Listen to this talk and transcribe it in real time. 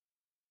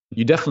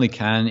You definitely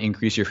can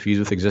increase your fees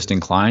with existing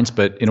clients,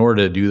 but in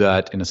order to do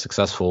that in a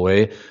successful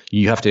way,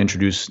 you have to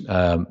introduce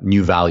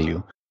new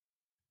value.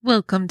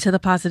 Welcome to the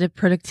Positive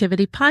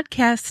Productivity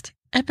Podcast,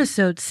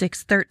 episode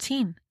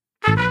 613.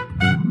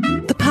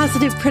 The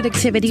Positive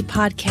Productivity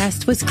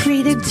Podcast was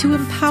created to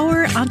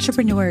empower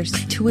entrepreneurs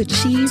to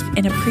achieve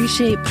and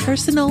appreciate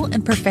personal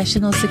and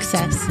professional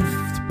success.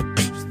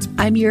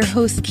 I'm your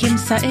host, Kim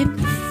Sutton,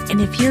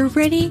 and if you're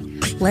ready,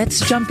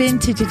 let's jump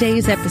into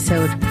today's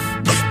episode.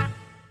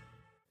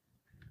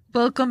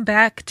 Welcome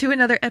back to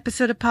another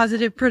episode of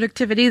Positive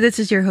Productivity. This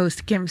is your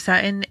host, Kim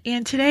Sutton,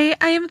 and today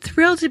I am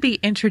thrilled to be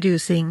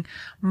introducing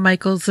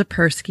Michael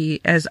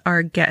Zipursky as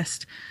our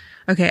guest.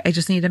 Okay, I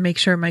just need to make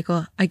sure,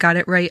 Michael, I got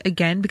it right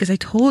again, because I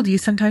told you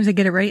sometimes I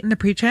get it right in the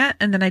pre-chat,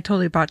 and then I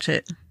totally botch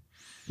it.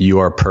 You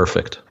are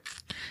perfect.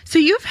 So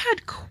you've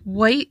had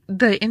quite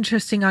the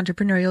interesting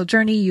entrepreneurial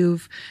journey.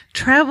 You've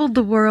traveled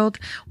the world.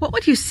 What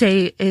would you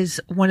say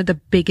is one of the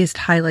biggest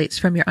highlights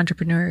from your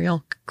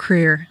entrepreneurial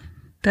career?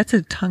 That's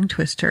a tongue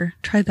twister.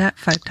 Try that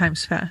 5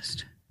 times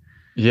fast.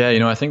 Yeah,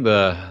 I think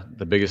the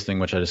biggest thing,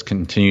 which I just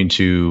continue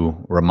to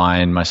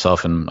remind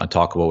myself and I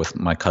talk about with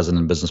my cousin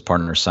and business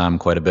partner, Sam,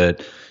 quite a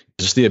bit,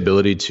 just the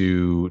ability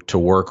to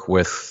work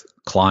with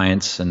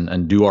clients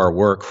and do our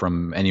work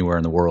from anywhere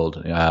in the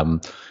world.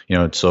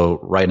 So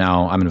right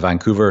now I'm in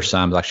Vancouver,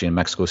 Sam's actually in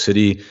Mexico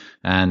City,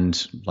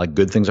 and like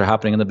good things are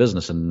happening in the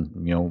business. And,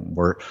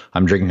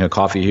 I'm drinking a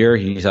coffee here,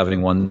 he's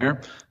having one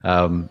there.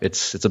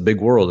 It's a big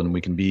world, and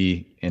we can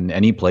be in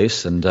any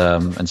place and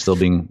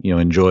still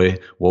enjoy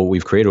what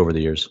we've created over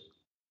the years.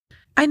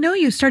 I know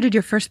you started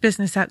your first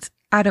business out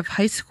of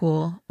high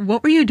school.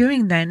 What were you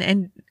doing then?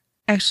 And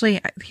actually,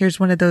 here's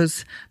one of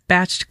those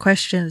batched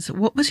questions.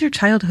 What was your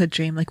childhood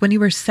dream? Like when you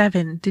were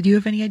 7, did you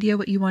have any idea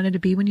what you wanted to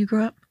be when you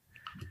grew up?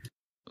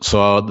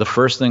 So the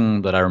first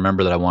thing that I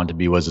remember that I wanted to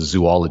be was a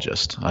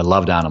zoologist. I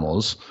loved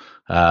animals.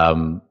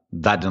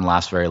 That didn't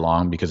last very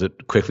long because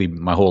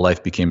my whole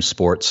life became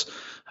sports.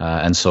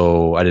 And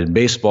so I did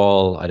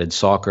baseball, I did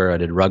soccer, I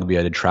did rugby,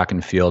 I did track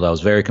and field. I was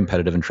very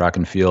competitive in track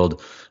and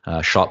field,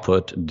 shot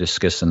put,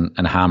 discus,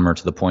 and hammer,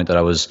 to the point that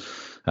I was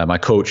my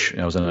coach,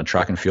 I was in a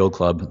track and field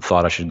club,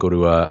 thought I should go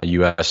to a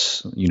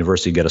U.S.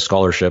 university, get a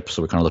scholarship.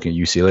 So we're kind of looking at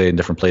UCLA and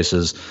different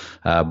places.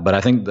 But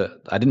I think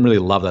that I didn't really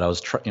love that. I was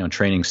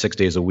training 6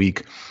 days a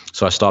week.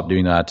 So I stopped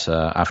doing that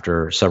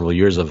after several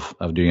years of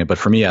doing it. But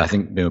for me, I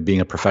think being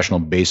a professional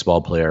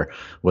baseball player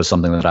was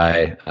something that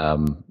I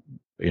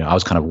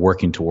was kind of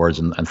working towards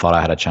and thought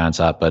I had a chance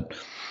at, but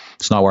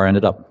it's not where I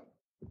ended up.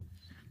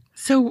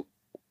 So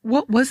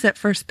what was that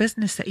first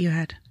business that you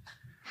had?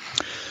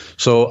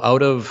 So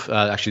out of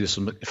actually this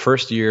was my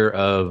first year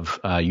of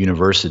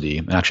university,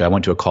 and actually I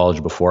went to a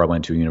college before I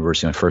went to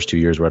university. My first 2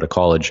 years were at a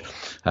college.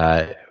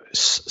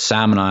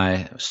 Sam and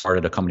I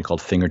started a company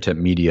called Fingertip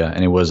Media,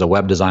 and it was a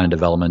web design and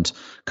development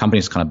company.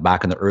 It's kind of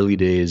back in the early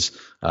days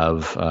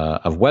of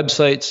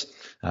websites.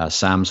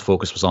 Sam's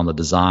focus was on the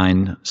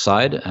design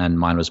side, and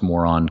mine was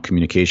more on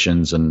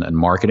communications and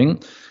marketing.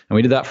 And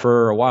we did that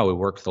for a while. We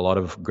worked with a lot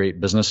of great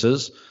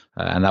businesses.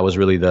 And that was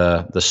really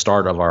the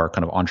start of our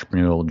kind of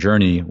entrepreneurial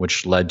journey,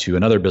 which led to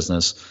another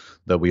business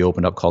that we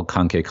opened up called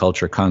Kanke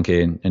Culture.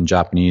 Kanke in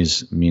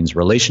Japanese means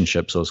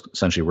relationship, so it's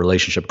essentially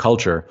relationship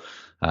culture.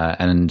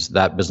 And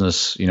that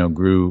business,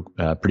 grew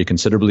pretty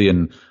considerably,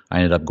 and I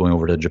ended up going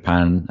over to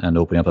Japan and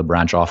opening up a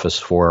branch office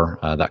for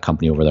that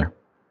company over there.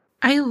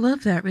 I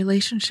love that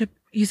relationship.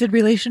 You said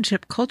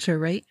relationship culture,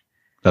 right?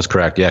 That's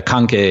correct. Yeah,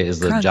 Kanke is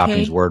the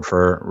Japanese word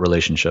for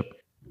relationship.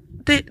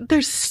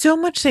 There's so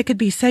much that could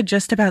be said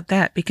just about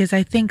that, because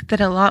I think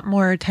that a lot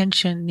more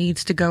attention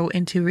needs to go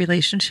into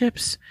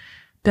relationships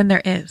than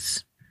there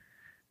is.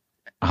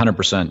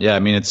 100%. Yeah. I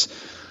mean, it's,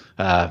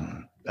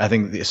 I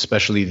think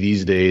especially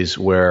these days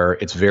where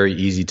it's very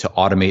easy to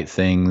automate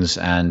things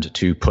and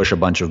to push a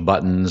bunch of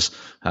buttons.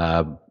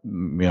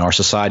 Our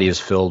society is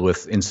filled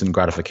with instant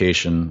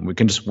gratification. We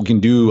can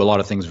do a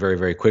lot of things very,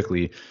 very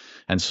quickly.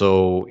 And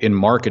so in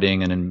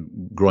marketing and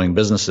in growing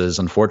businesses,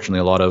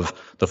 unfortunately, a lot of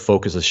the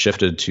focus has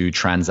shifted to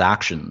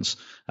transactions,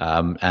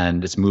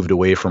 and it's moved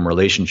away from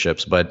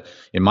relationships. But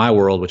in my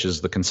world, which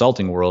is the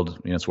consulting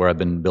world, it's where I've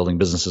been building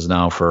businesses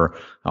now for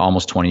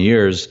almost 20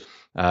 years.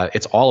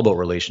 It's all about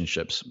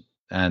relationships.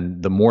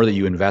 And the more that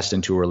you invest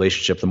into a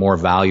relationship, the more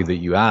value that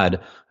you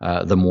add,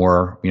 the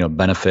more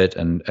benefit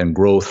and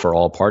growth for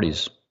all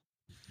parties.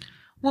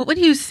 What would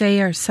you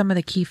say are some of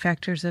the key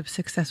factors of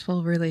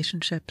successful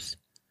relationships?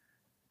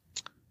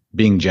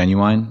 Being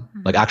genuine,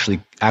 like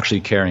actually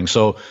caring.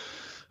 So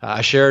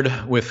I shared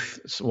with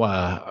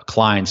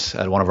clients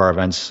at one of our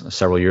events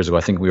several years ago.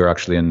 I think we were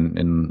actually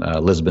in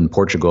Lisbon,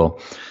 Portugal.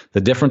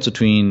 The difference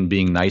between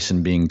being nice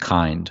and being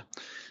kind,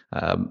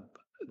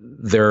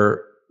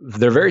 they're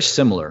very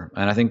similar.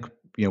 And I think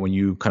when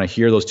you kind of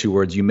hear those two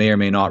words, you may or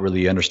may not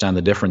really understand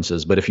the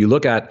differences. But if you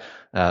look at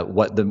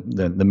what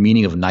the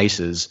meaning of nice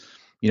is,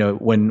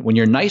 when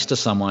you're nice to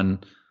someone,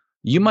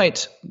 you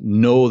might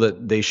know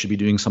that they should be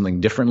doing something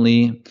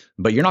differently,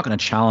 but you're not going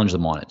to challenge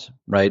them on it,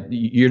 right?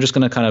 You're just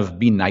going to kind of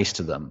be nice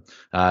to them.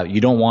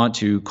 You don't want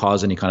to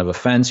cause any kind of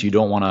offense. You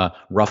don't want to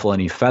ruffle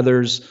any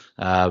feathers.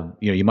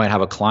 You might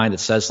have a client that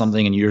says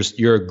something and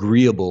you're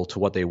agreeable to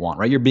what they want,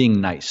 right? You're being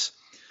nice.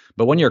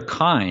 But when you're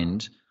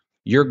kind,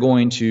 you're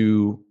going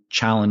to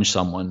challenge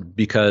someone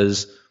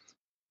because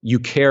you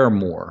care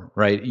more,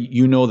 right?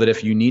 You know that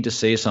if you need to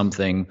say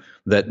something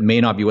that may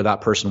not be what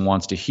that person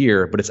wants to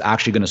hear, but it's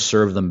actually going to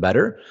serve them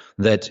better,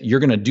 that you're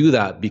going to do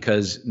that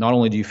because not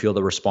only do you feel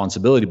the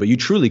responsibility, but you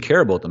truly care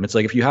about them. It's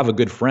like if you have a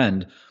good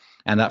friend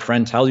and that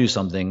friend tells you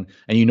something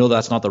and you know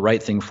that's not the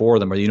right thing for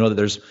them, or you know that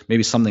there's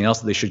maybe something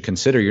else that they should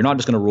consider, you're not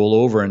just going to roll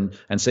over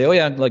and say, oh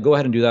yeah, like go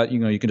ahead and do that.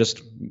 You can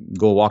just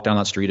go walk down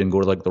that street and go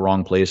to like the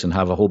wrong place and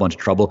have a whole bunch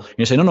of trouble. And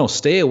you say, no,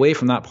 stay away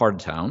from that part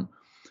of town.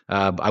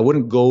 I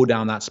wouldn't go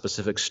down that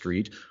specific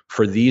street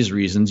for these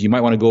reasons. You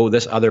might want to go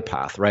this other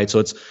path, right? So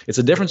it's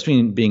a difference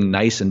between being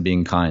nice and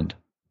being kind.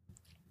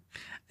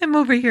 I'm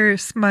over here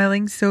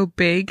smiling so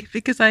big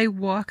because I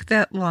walk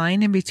that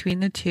line in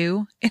between the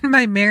two in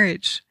my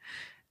marriage.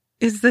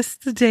 Is this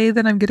the day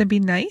that I'm going to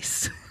be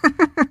nice?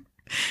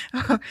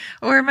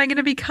 Or am I going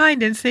to be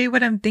kind and say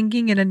what I'm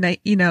thinking in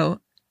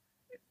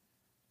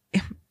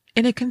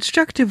a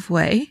constructive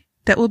way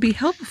that will be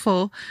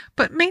helpful,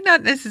 but may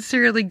not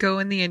necessarily go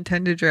in the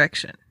intended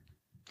direction?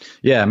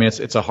 Yeah, I mean,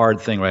 it's a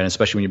hard thing, right? And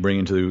especially when you bring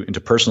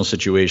into personal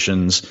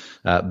situations,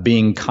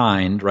 being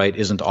kind, right,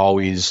 isn't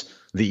always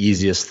the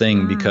easiest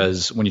thing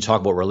because when you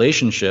talk about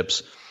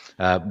relationships,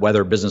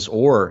 whether business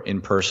or in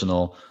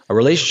personal, a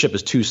relationship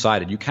is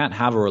two-sided. You can't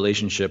have a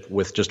relationship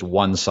with just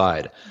one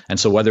side. And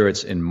so whether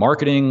it's in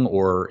marketing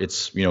or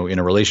it's, in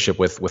a relationship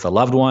with a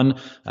loved one,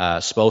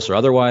 spouse or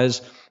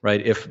otherwise,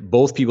 right? If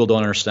both people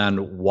don't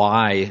understand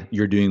why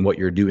you're doing what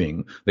you're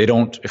doing,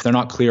 if they're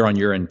not clear on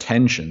your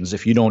intentions,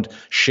 if you don't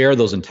share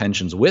those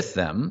intentions with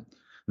them,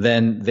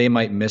 then they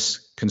might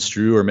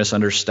misconstrue or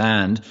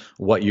misunderstand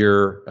what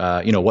your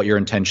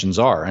intentions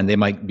are. And they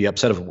might be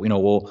upset of,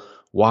 well,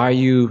 why are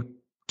you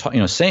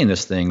saying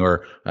this thing,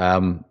 or I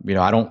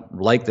don't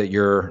like that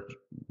you're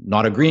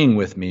not agreeing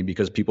with me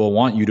because people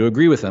want you to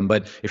agree with them.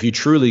 But if you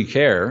truly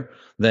care,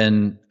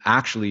 then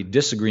actually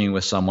disagreeing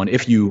with someone,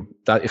 if you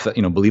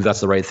believe that's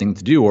the right thing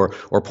to do,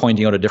 or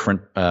pointing out a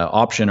different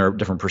option or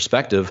different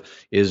perspective,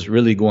 is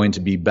really going to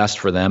be best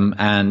for them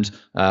and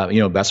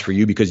best for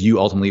you because you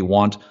ultimately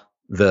want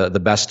the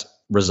best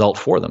result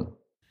for them.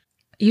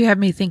 You have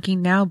me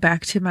thinking now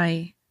back to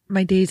my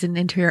days in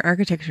interior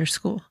architecture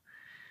school,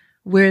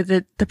 where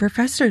the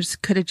professors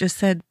could have just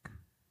said,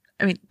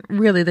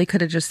 really, they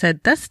could have just said,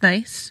 that's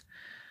nice.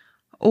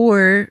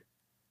 Or,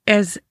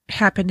 as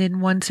happened in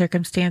one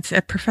circumstance,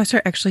 a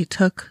professor actually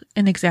took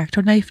an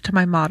X-Acto knife to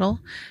my model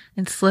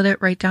and slid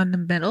it right down the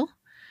middle.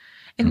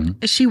 And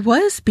she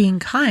was being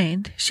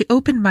kind. She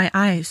opened my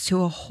eyes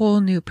to a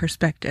whole new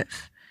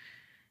perspective.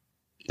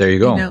 There you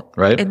go,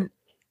 right?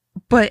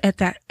 But at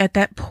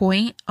that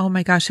point, oh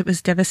my gosh, it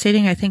was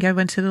devastating. I think I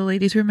went to the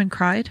ladies' room and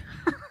cried.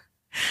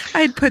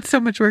 I had put so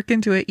much work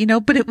into it,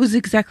 but it was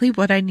exactly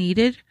what I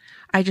needed.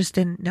 I just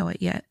didn't know it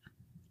yet.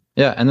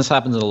 Yeah, and this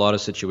happens in a lot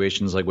of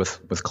situations, like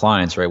with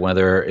clients, right?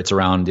 Whether it's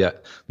around the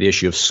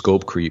issue of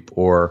scope creep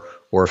or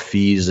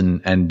fees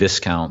and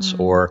discounts,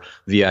 or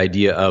the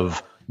idea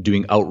of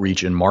doing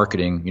outreach and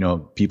marketing,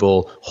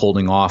 people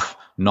holding off,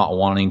 not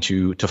wanting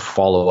to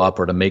follow up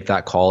or to make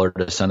that call or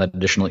to send that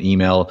additional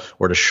email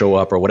or to show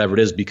up or whatever it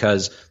is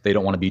because they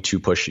don't want to be too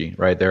pushy,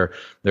 right?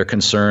 They're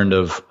concerned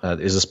of,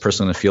 is this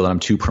person going to feel that I'm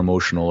too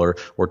promotional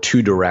or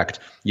too direct?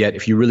 Yet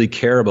if you really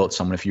care about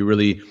someone, if you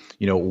really,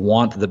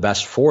 want the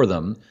best for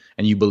them,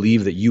 and you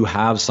believe that you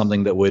have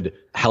something that would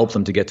help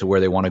them to get to where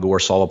they want to go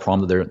or solve a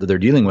problem that they're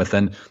dealing with,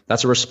 then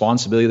that's a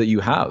responsibility that you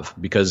have,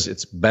 because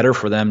it's better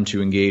for them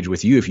to engage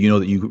with you if you know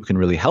that you can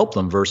really help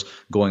them versus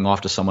going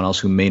off to someone else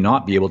who may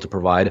not be able to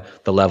provide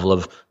the level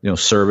of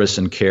service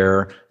and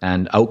care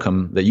and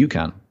outcome that you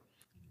can.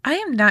 I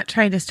am not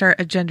trying to start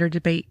a gender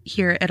debate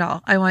here at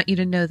all. I want you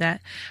to know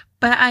that.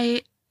 But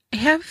I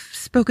have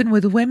spoken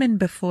with women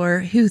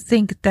before who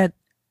think that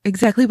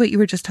exactly what you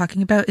were just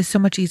talking about is so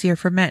much easier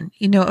for men,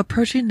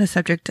 approaching the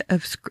subject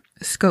of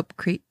scope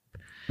creep,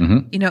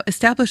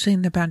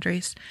 establishing the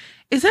boundaries.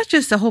 Is that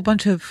just a whole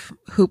bunch of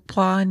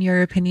hoopla in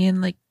your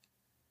opinion?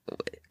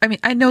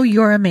 I know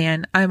you're a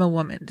man, I'm a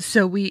woman,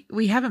 so we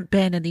haven't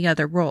been in the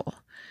other role.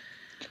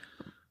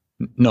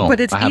 No,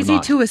 but it's easy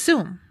to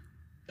assume.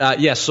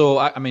 Yeah.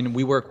 So,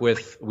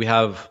 we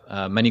have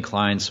many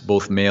clients,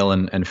 both male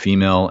and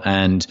female,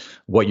 and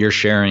what you're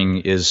sharing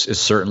is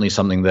certainly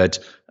something that,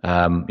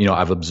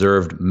 I've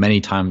observed many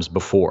times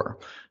before.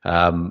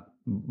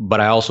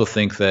 But I also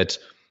think that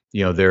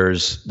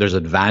there's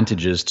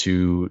advantages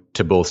to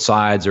both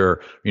sides,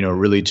 or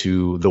really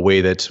to the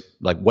way that,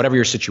 like, whatever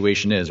your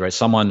situation is, right?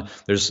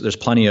 There's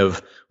plenty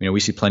of, we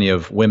see plenty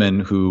of women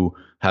who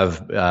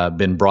have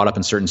been brought up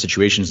in certain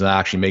situations that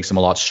actually makes them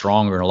a lot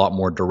stronger and a lot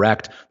more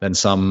direct than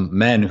some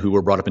men who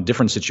were brought up in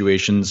different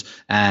situations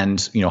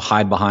and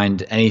hide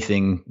behind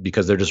anything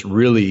because they're just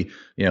really,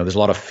 there's a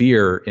lot of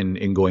fear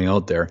in going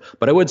out there.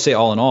 But I would say,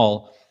 all in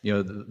all,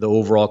 the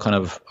overall kind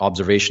of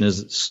observation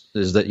is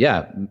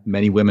that,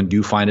 many women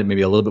do find it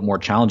maybe a little bit more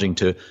challenging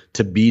to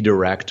be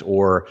direct,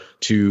 or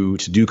to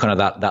do kind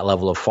of that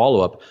level of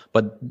follow up.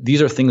 But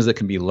these are things that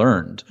can be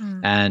learned,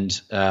 and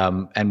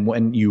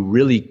when you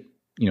really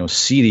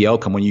see the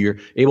outcome, when you're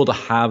able to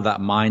have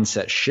that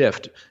mindset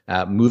shift,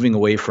 moving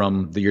away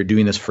from that you're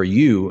doing this for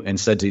you,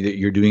 instead to that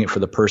you're doing it for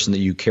the person that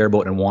you care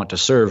about and want to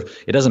serve.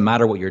 It doesn't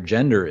matter what your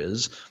gender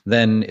is.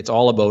 Then it's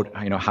all about,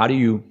 how do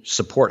you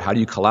support, how do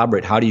you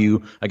collaborate, how do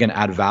you, again,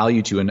 add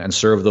value to and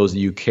serve those that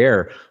you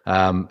care,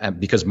 and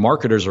because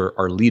marketers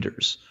are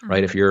leaders,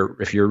 right? If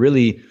you're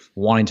really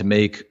wanting to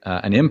make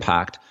an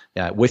impact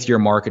with your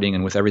marketing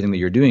and with everything that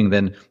you're doing,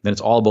 then it's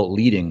all about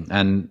leading,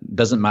 and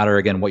doesn't matter,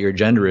 again, what your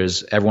gender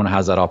is. Everyone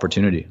has that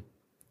opportunity.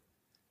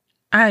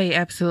 I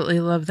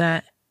absolutely love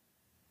that.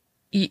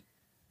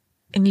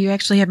 And you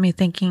actually have me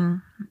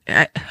thinking,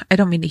 I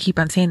don't mean to keep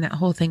on saying that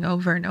whole thing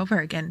over and over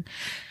again,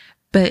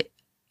 but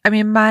I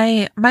mean,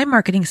 my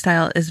marketing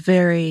style is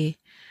very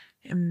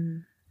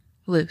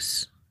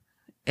loose.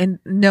 And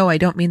no, I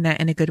don't mean that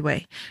in a good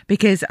way,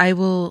 because I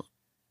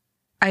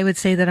would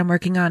say that I'm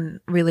working on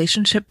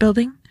relationship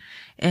building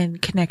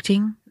and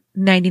connecting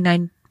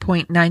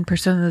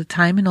 99.9% of the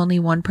time, and only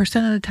 1%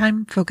 of the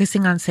time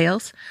focusing on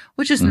sales,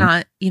 which is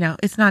not,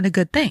 it's not a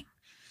good thing.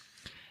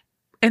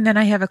 And then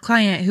I have a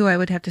client who I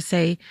would have to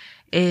say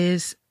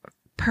is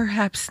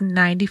perhaps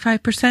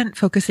 95%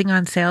 focusing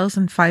on sales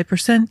and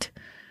 5%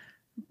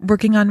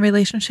 working on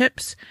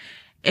relationships.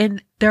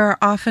 And there are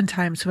often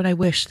times when I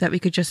wish that we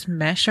could just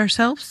mesh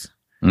ourselves,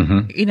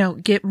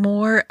 get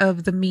more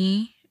of the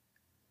me,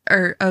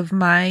 or of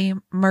my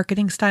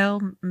marketing style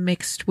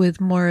mixed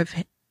with more of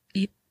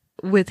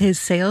with his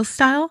sales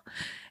style.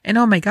 And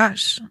oh my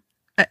gosh,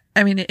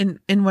 I mean,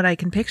 in what I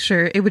can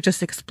picture, it would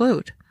just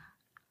explode.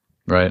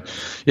 Right.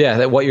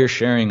 Yeah. What you're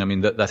sharing, I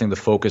mean, I think the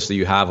focus that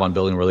you have on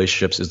building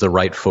relationships is the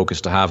right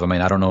focus to have. I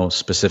mean, I don't know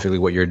specifically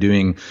what you're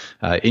doing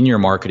in your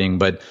marketing,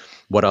 but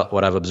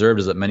what I've observed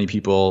is that many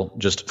people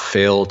just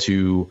fail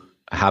to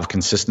have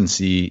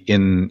consistency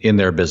in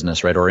their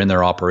business, right, or in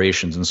their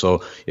operations. And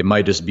so it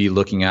might just be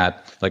looking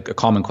at, like, a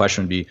common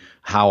question would be,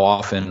 how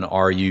often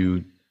are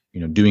you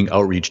doing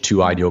outreach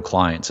to ideal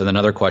clients? And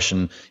another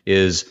question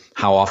is,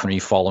 how often are you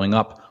following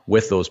up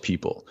with those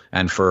people?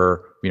 And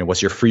for,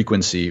 what's your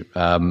frequency?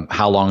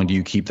 How long do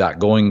you keep that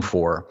going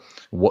for?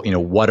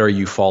 What are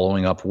you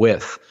following up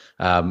with?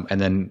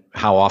 And then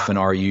how often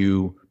are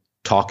you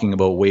talking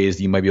about ways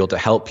that you might be able to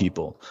help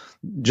people?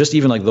 Just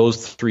even like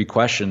those three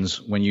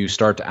questions, when you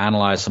start to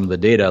analyze some of the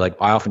data, like,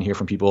 I often hear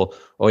from people,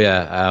 I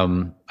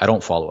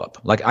don't follow up.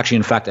 Like, actually,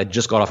 in fact, I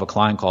just got off a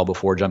client call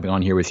before jumping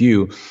on here with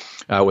you,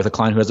 with a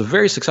client who has a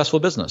very successful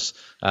business.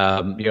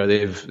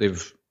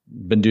 They've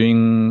been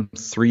doing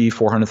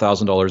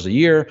 $300,000-$400,000 a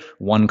year,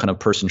 one kind of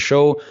person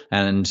show,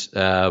 and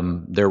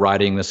they're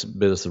riding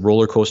this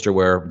roller coaster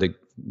where they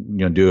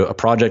do a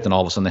project, and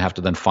all of a sudden they have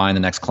to then find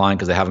the next client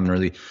because they haven't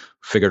really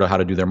figured out how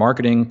to do their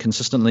marketing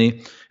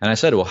consistently. And I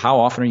said, well,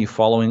 how often are you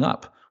following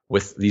up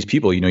with these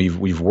people?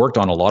 We've worked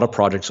on a lot of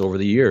projects over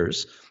the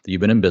years that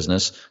you've been in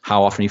business.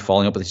 How often are you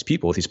following up with these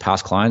people, with these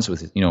past clients,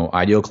 with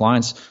ideal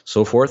clients,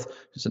 so forth?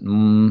 I said,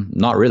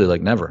 not really,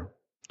 like never.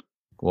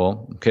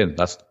 Well, okay,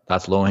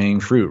 that's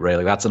low-hanging fruit, right?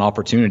 Like, that's an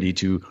opportunity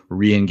to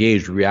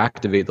re-engage,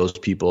 reactivate those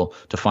people,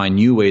 to find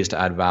new ways to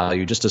add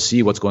value, just to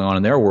see what's going on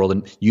in their world,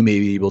 and you may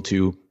be able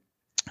to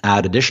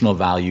add additional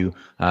value,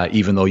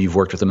 even though you've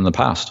worked with them in the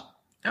past.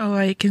 Oh,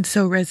 I can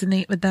so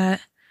resonate with that.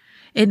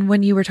 And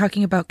when you were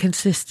talking about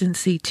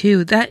consistency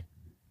too, that,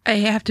 I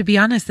have to be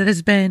honest, that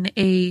has been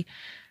a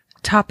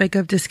topic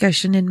of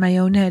discussion in my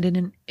own head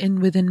and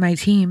within my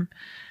team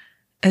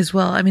as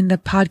well. I mean, the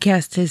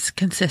podcast is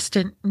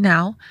consistent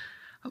now,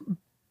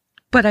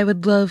 but I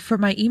would love for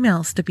my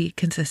emails to be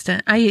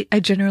consistent. I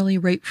generally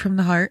write from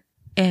the heart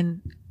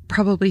and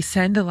probably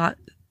send a lot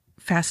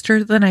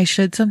faster than I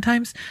should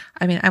sometimes.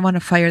 I mean, I want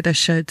to fire the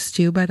shoulds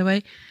too, by the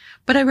way.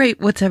 But I write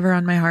whatever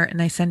on my heart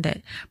and I send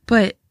it.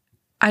 But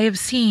I have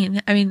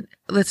seen, I mean,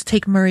 let's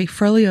take Marie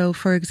Forleo,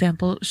 for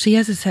example. She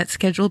has a set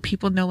schedule.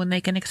 People know when they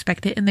can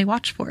expect it and they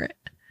watch for it.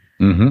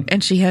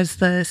 And she has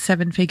the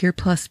 7-figure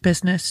plus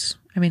business.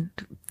 I mean,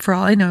 for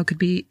all I know, it could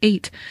be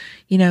 8,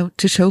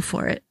 to show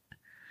for it.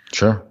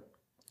 Sure.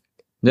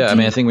 Yeah. I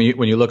mean, I think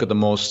when you look at the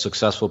most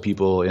successful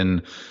people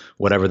in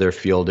whatever their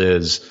field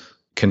is,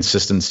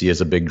 consistency is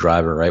a big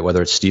driver, right?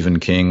 Whether it's Stephen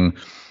King,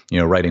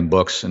 writing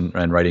books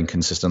and writing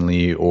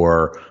consistently,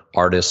 or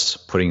artists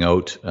putting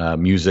out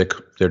music,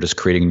 they're just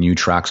creating new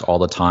tracks all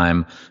the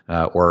time,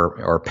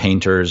 or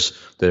painters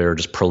that are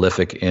just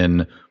prolific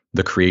in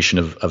the creation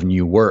of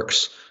new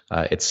works.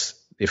 It's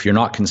if you're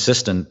not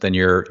consistent, then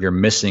you're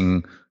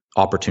missing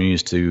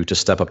opportunities to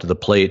step up to the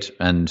plate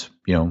and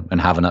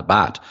have an at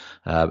bat.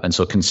 And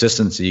so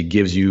consistency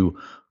gives you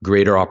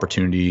greater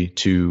opportunity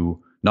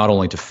to not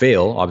only to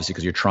fail, obviously,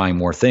 because you're trying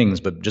more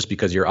things, but just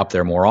because you're up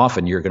there more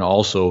often, you're going to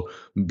also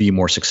be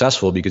more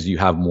successful because you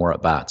have more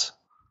at bats.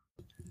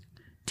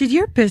 Did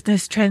your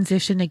business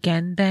transition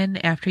again then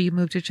after you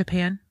moved to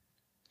Japan?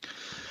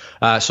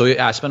 So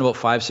I spent about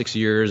 5-6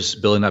 years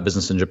building that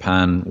business in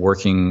Japan,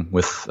 working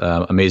with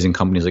amazing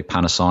companies like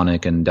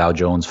Panasonic and Dow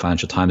Jones,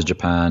 Financial Times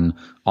Japan,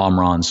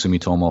 Omron,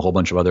 Sumitomo, a whole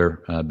bunch of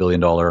other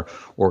billion-dollar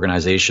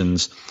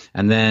organizations.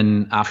 And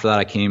then after that,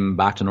 I came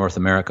back to North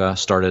America,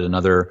 started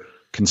another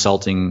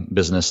consulting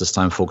business, this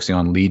time focusing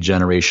on lead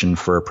generation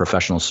for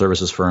professional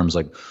services firms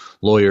like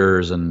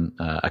lawyers and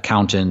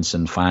accountants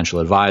and financial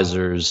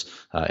advisors,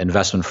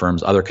 investment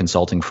firms, other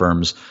consulting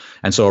firms.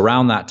 And so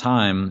around that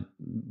time,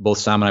 both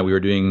Sam and I, we were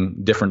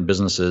doing different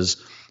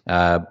businesses,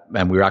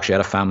 and we were actually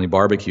at a family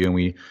barbecue, and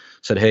we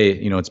said, hey,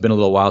 it's been a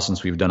little while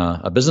since we've done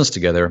a business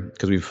together,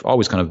 because we've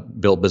always kind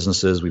of built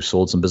businesses, we've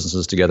sold some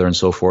businesses together and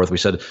so forth. We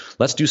said,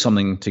 let's do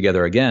something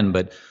together again,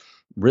 but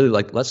really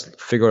let's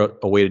figure out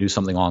a way to do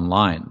something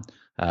online.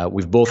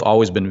 We've both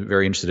always been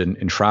very interested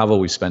in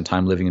travel. We've spent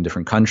time living in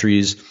different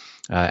countries.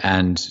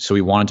 And so we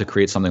wanted to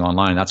create something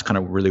online. That's kind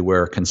of really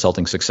where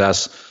Consulting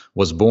Success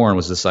was born,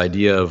 was this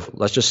idea of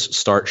let's just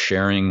start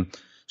sharing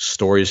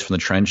stories from the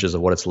trenches of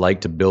what it's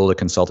like to build a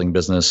consulting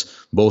business,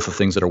 both the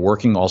things that are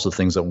working, also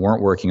things that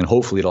weren't working, and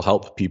hopefully it'll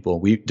help people.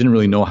 We didn't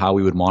really know how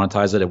we would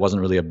monetize it. It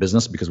wasn't really a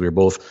business because we were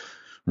both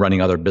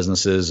running other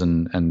businesses.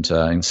 And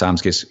in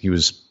Sam's case, he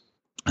was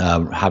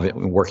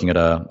working at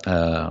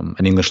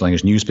an English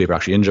language newspaper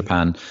actually in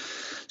Japan,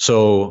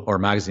 or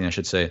magazine, I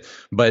should say.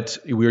 But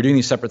we were doing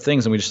these separate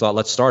things, and we just thought,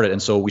 let's start it.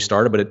 And so we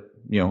started, but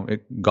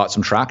it got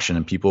some traction,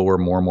 and people were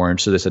more and more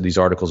interested. They said, these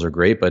articles are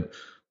great, but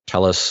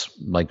tell us,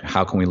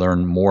 how can we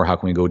learn more? How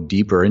can we go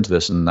deeper into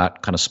this? And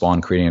that kind of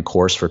spawned creating a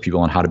course for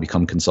people on how to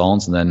become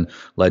consultants, and then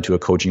led to a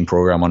coaching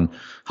program on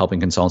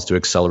helping consultants to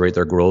accelerate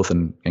their growth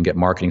and get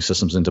marketing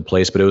systems into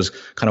place. But it was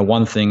kind of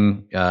one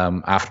thing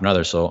after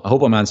another. So I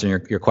hope I'm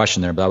answering your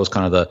question there, but that was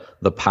kind of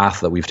the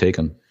path that we've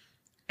taken.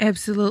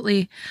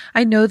 Absolutely.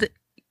 I know that.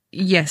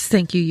 Yes,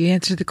 thank you. You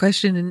answered the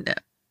question. And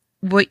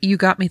what you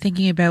got me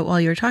thinking about while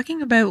you were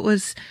talking about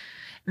was,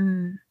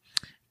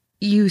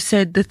 you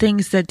said the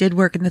things that did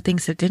work and the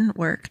things that didn't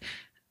work.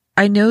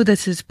 I know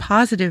this is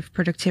positive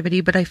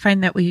productivity, but I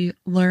find that we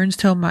learn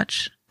so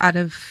much out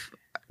of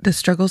the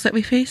struggles that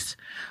we face.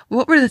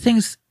 What were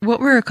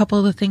a couple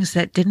of the things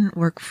that didn't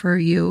work for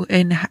you,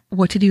 and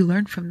what did you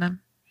learn from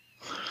them?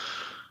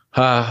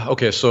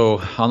 Okay, so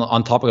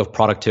on topic of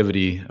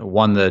productivity,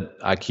 one that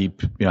I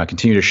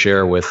continue to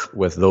share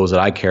with those that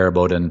I care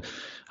about, and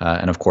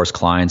of course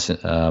clients,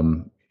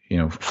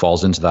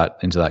 falls into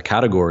that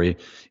category,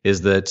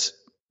 is that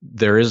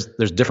there's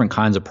different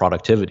kinds of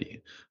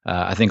productivity.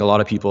 I think a lot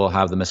of people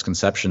have the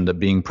misconception that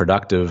being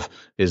productive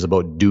is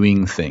about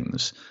doing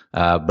things.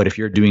 But if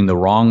you're doing the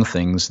wrong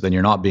things, then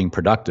you're not being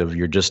productive.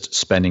 You're just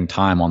spending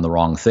time on the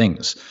wrong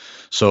things.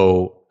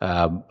 So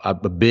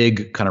a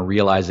big kind of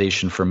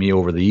realization for me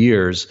over the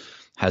years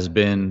has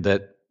been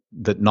that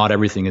not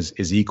everything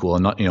is equal,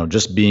 and not,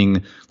 just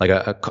being like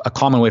a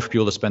common way for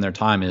people to spend their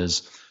time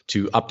is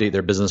to update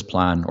their business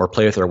plan, or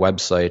play with their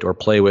website, or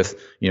play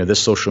with, this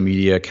social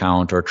media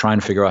account, or try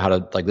and figure out how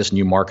to, this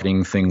new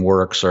marketing thing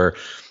works, or,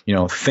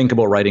 think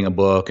about writing a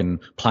book and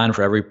plan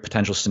for every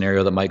potential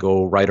scenario that might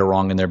go right or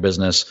wrong in their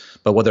business.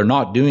 But what they're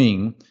not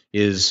doing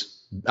is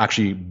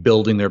actually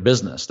building their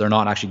business. They're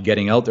not actually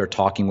getting out there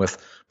talking with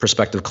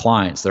prospective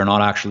clients. They're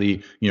not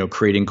actually,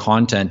 creating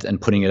content and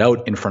putting it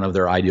out in front of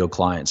their ideal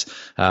clients.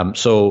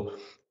 So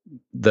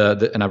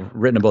and I've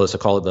written about this, I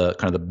call it the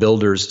kind of the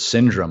builder's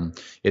syndrome.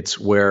 It's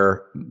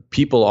where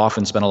people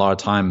often spend a lot of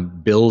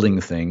time building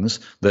things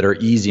that are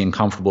easy and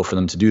comfortable for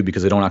them to do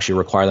because they don't actually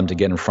require them to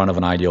get in front of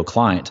an ideal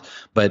client.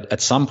 But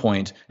at some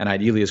point, and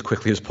ideally as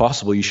quickly as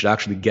possible, you should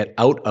actually get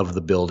out of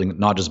the building,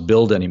 not just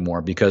build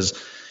anymore,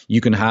 because you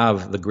can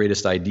have the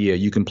greatest idea,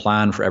 you can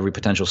plan for every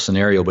potential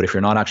scenario, but if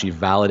you're not actually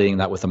validating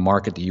that with the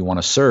market that you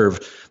want to serve,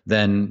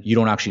 then you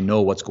don't actually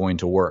know what's going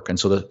to work. And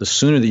so the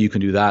sooner that you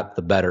can do that,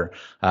 the better.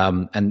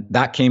 And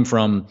that came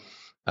from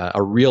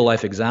a real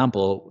life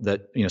example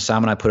that,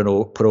 Sam and I put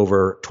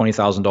over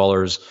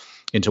 $20,000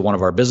 into one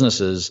of our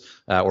businesses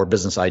or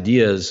business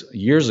ideas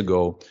years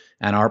ago.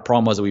 And our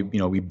problem was that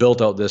we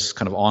built out this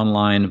kind of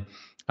online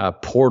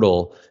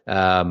portal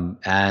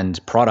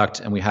and product,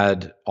 and we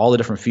had all the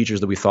different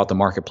features that we thought the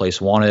marketplace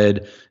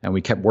wanted, and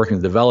we kept working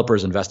with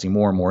developers, investing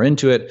more and more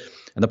into it.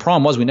 And the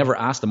problem was we never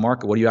asked the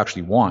market, what do you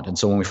actually want? And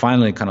so when we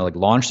finally kind of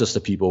launched this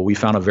to people, we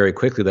found out very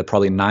quickly that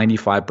probably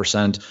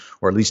 95%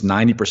 or at least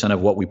 90%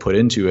 of what we put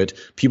into it,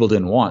 people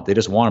didn't want. They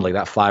just wanted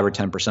that 5 or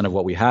 10% of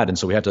what we had. And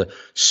so we had to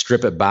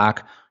strip it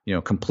back,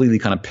 completely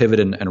kind of pivot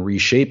and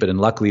reshape it. And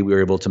luckily we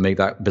were able to make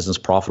that business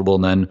profitable,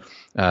 and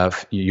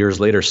then years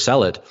later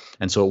sell it.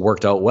 And so it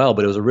worked out well,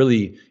 but it was a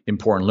really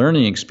important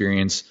learning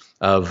experience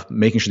of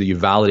making sure that you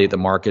validate the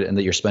market and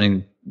that you're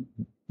spending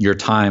your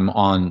time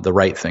on the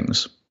right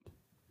things.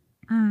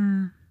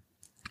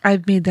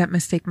 I've made that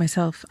mistake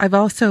myself. I've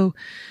also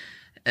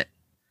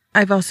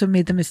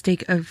made the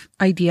mistake of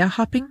idea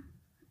hopping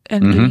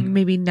and getting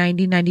maybe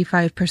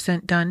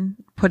 95% done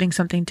putting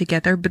something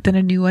together, but then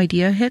a new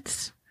idea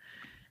hits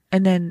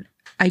and then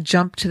I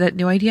jump to that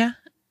new idea.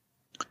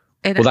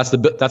 And that's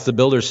the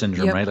builder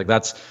syndrome, right?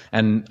 Like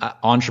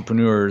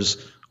entrepreneurs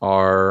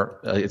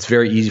it's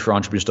very easy for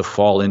entrepreneurs to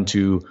fall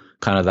into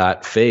kind of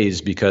that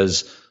phase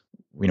because,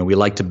 we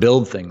like to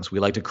build things. We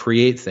like to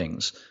create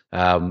things.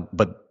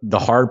 But the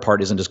hard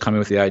part isn't just coming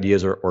with the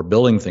ideas or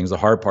building things. The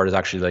hard part is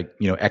actually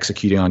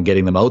executing on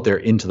getting them out there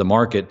into the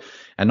market.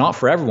 And not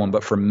for everyone,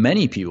 but for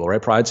many people, right?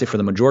 Probably I'd say for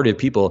the majority of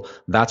people,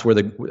 that's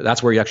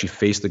where you actually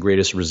face the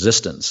greatest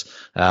resistance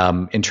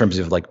in terms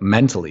of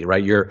mentally,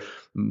 right?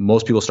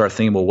 Most people start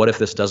thinking, well, what if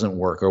this doesn't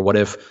work? Or what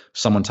if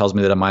someone tells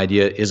me that my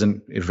idea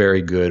isn't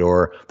very good,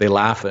 or they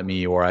laugh at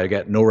me, or I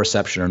get no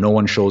reception, or no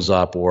one shows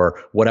up,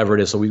 or whatever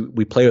it is. So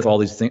we play with all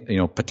these things,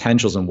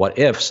 potentials and what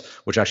ifs,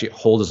 which actually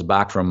hold us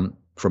back from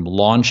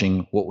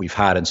launching what we've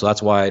had. And so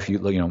that's why if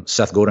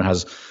Seth Godin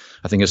has,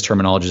 I think his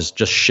terminology is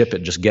just ship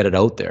it, just get it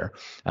out there.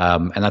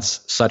 And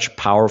that's such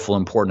powerful,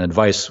 important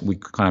advice. We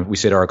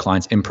say to our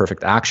clients,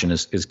 imperfect action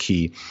is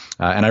key.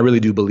 And I really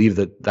do believe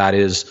that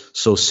is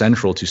so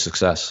central to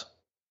success.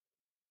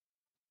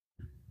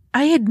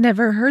 I had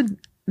never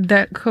heard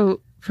that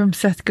quote from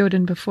Seth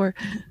Godin before.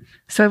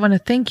 So I want to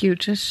thank you.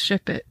 Just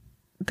ship it.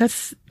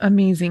 That's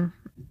amazing.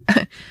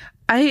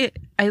 I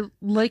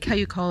like how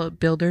you call it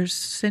builder's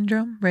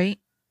syndrome, right?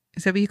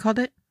 Is that what you called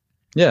it?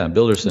 Yeah,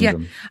 builder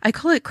syndrome. Yeah, I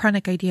call it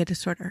chronic idea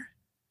disorder.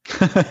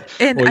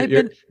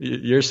 And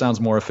yours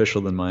sounds more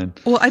official than mine.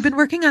 Well, I've been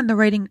working on the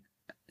writing.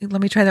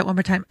 Let me try that one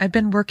more time. I've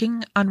been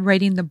working on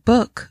writing the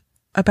book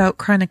about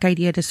chronic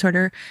idea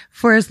disorder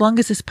for as long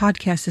as this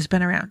podcast has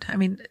been around. I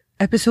mean,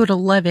 episode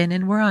 11,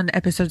 and we're on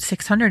episode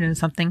 600 and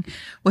something,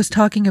 was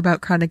talking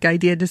about chronic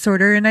idea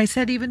disorder. And I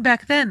said, even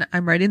back then,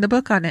 I'm writing the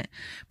book on it.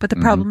 But the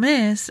problem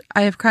is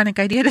I have chronic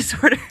idea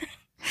disorder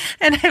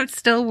and I'm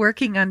still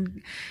working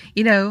on,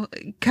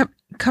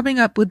 coming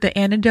up with the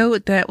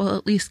antidote that will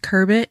at least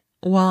curb it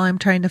while I'm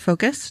trying to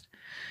focus.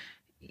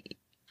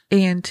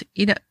 And,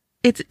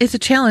 it's a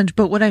challenge,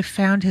 but what I've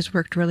found has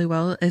worked really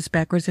well is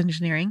backwards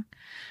engineering,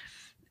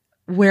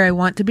 where I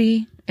want to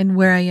be and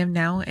where I am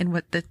now and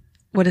what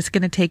it's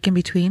going to take in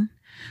between.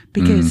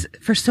 Because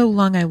for so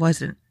long I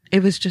wasn't.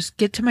 It was just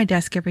get to my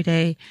desk every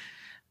day,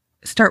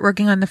 start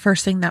working on the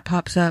first thing that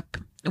pops up,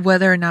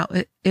 whether or not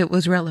it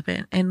was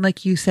relevant. And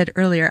like you said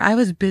earlier, I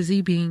was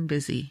busy being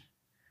busy.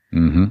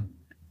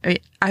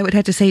 I would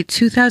have to say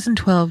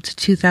 2012 to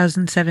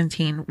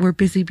 2017, we're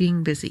busy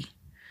being busy.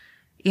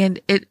 And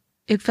it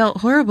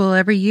felt horrible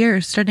every year,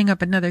 starting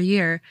up another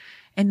year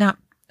and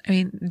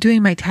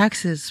doing my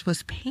taxes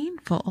was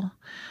painful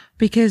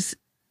because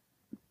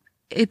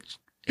it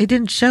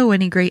didn't show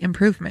any great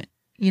improvement.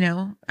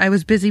 I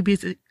was busy.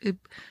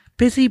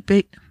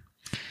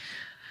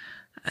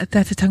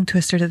 That's a tongue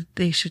twister that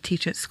they should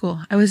teach at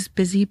school. I was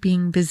busy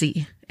being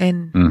busy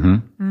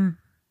and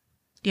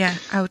yeah,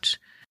 ouch.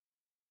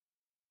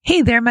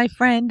 Hey there, my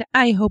friend.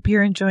 I hope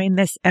you're enjoying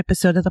this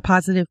episode of the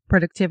Positive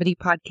Productivity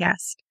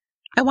Podcast.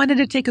 I wanted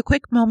to take a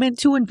quick moment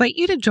to invite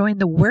you to join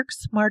the Work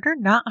Smarter,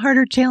 Not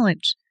Harder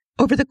Challenge.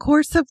 Over the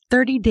course of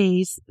 30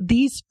 days,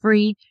 these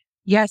free,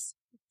 yes,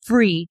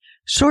 free,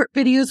 short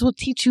videos will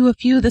teach you a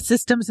few of the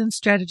systems and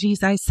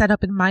strategies I set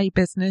up in my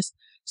business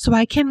so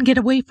I can get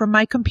away from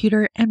my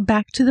computer and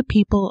back to the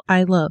people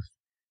I love.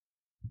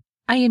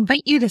 I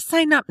invite you to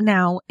sign up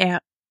now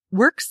at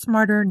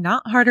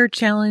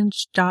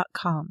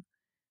WorkSmarterNotHarderChallenge.com.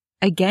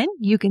 Again,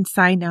 you can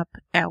sign up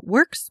at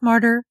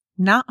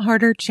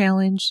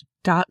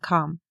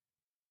WorkSmarterNotHarderChallenge.com.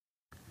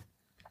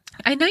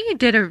 I know you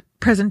did a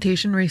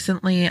presentation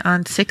recently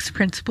on 6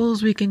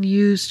 principles we can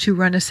use to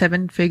run a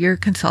 7-figure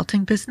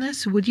consulting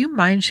business. Would you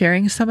mind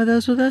sharing some of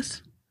those with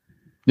us?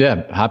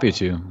 Yeah, happy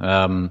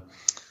to.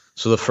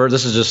 So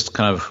this is just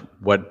kind of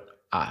what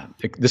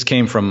this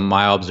came from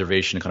my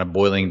observation, kind of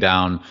boiling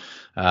down.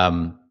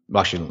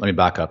 Actually, let me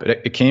back up.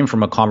 It came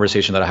from a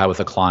conversation that I had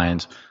with a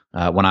client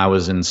when I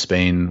was in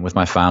Spain with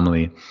my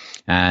family,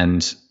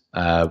 and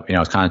I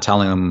was kind of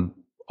telling them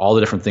all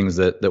the different things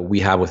that we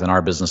have within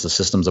our business, the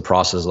systems, the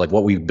processes, like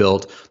what we've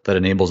built that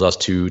enables us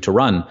to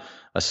run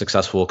a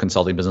successful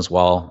consulting business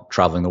while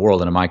traveling the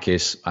world. And in my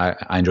case,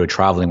 I enjoy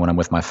traveling when I'm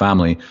with my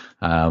family.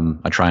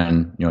 I try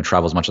and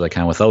travel as much as I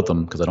can without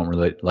them because I don't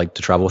really like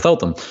to travel without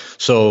them.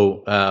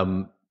 So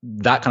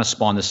that kind of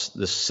spawned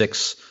this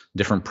 6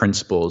 different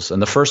principles. And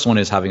the first one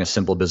is having a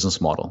simple business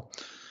model.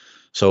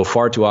 So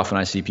far too often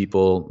I see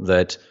people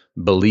that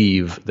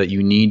believe that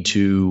you need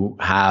to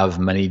have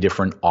many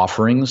different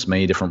offerings,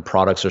 many different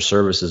products or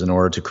services in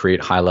order to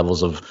create high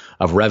levels of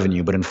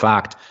revenue. But in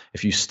fact,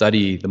 if you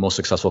study the most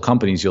successful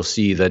companies, you'll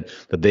see that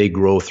they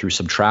grow through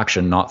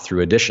subtraction, not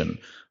through addition.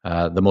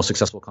 The most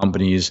successful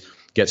companies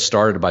get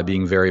started by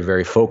being very,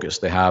 very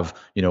focused. They have,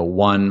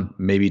 one,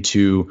 maybe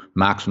two,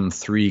 maximum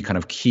three kind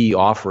of key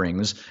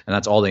offerings, and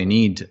that's all they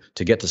need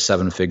to get to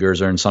 7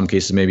 figures, or in some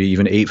cases, maybe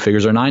even 8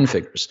 figures or 9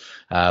 figures.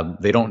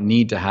 They don't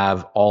need to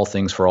have all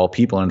things for all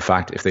people. In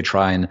fact, if they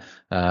try and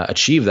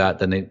achieve that,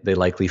 then they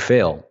likely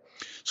fail.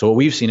 So what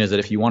we've seen is that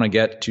if you want to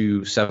get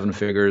to 7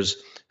 figures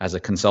as a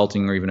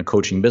consulting or even a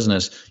coaching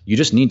business, you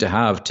just need to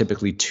have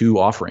typically 2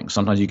 offerings.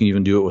 Sometimes you can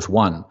even do it with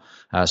 1.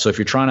 So if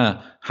you're trying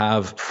to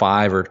have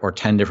 5 or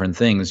 10 different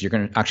things, you're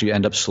going to actually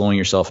end up slowing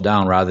yourself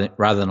down rather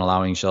than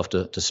allowing yourself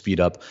to speed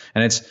up.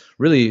 And it's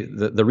really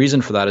the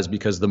reason for that is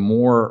because the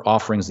more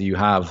offerings that you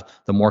have,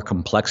 the more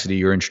complexity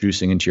you're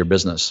introducing into your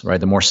business, right?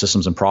 The more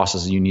systems and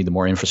processes you need, the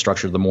more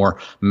infrastructure, the more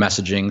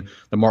messaging,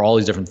 the more all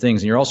these different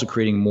things. And you're also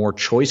creating more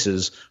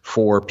choices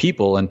for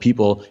people. And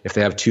people, if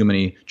they have too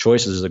many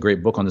choices, there's a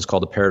great book on this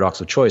called The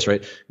Paradox of Choice,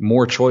 right?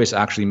 More choice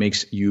actually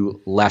makes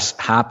you less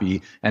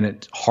happy, and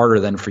it's harder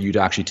then for you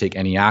to actually take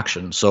any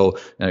action. So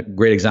a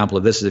great example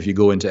of this is if you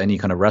go into any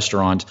kind of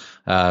restaurant,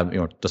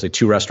 let's say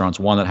 2 restaurants,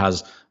 one that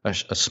has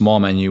a small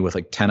menu with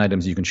like 10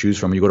 items you can choose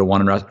from. You go to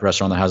one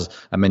restaurant that has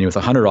a menu with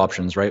 100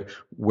 options, right?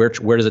 Where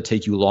does it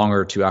take you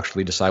longer to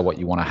actually decide what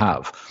you want to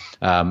have?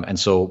 And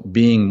so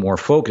being more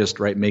focused,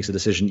 right, makes the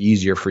decision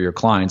easier for your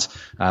clients,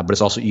 but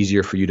it's also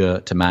easier for you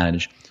to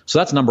manage. So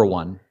that's number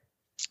one.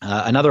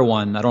 Another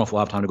one, I don't know if we'll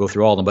have time to go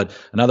through all of them, but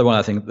another one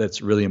I think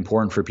that's really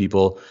important for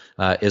people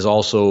is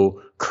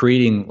also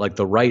creating like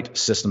the right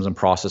systems and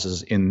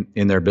processes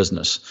in their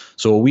business.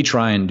 So what we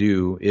try and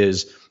do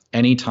is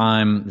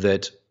anytime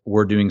that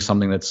we're doing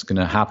something that's going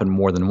to happen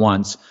more than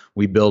once,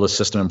 we build a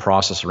system and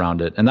process around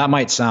it. And that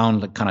might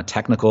sound like kind of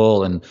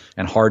technical and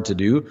hard to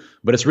do,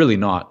 but it's really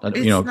not.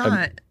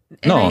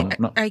 It's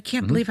not. I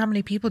can't believe how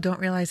many people don't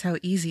realize how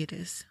easy it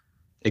is.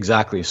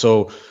 Exactly.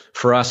 So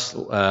for us,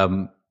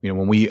 when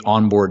we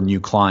onboard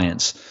new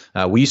clients,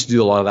 we used to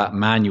do a lot of that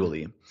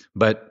manually,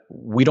 but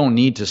we don't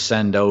need to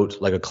send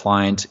out like a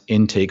client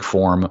intake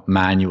form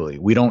manually.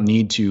 We don't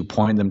need to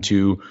point them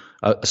to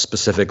a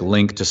specific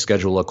link to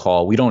schedule a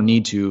call. We don't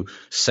need to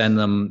send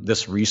them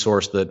this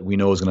resource that we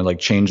know is going to like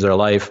change their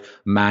life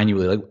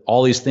manually. Like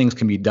all these things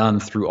can be done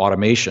through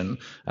automation,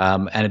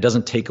 and it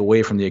doesn't take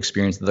away from the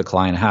experience that the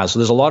client has. So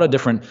there's a lot of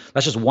different,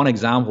 that's just one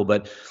example,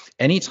 but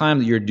anytime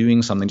that you're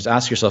doing something, just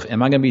ask yourself,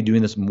 am I going to be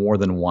doing this more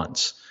than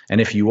once? And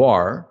if you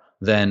are,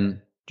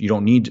 then you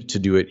don't need to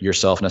do it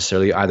yourself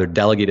necessarily. Either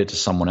delegate it to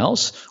someone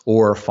else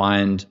or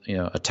find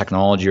a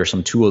technology or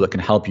some tool that can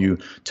help you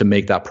to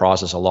make that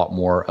process a lot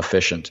more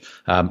efficient.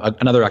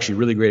 Another actually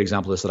really great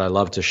example of this that I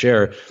love to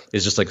share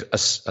is just like a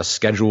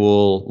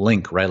schedule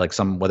link, right? Like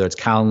whether it's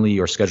Calendly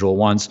or Schedule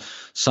Once,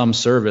 some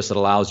service that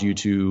allows you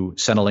to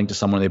send a link to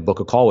someone and they book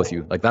a call with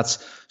you. Like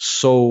that's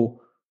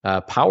so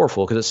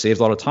powerful because it saves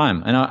a lot of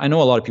time. And I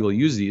know a lot of people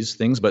use these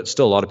things, but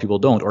still a lot of people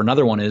don't. Or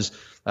another one is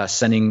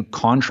sending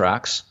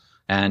contracts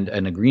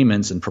and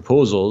agreements and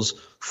proposals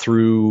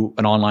through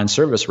an online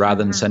service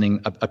rather than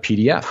sending a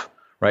PDF,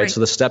 right?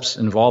 So the steps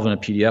involved in a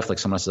PDF, like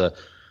someone has to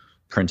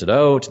print it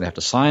out, they have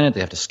to sign it,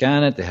 they have to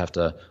scan it, they have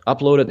to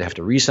upload it, they have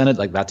to resend it.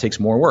 Like that takes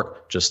more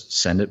work. Just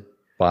send it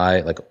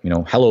by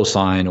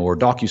HelloSign or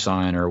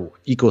DocuSign or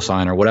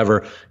EcoSign or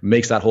whatever,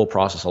 makes that whole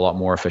process a lot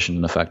more efficient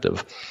and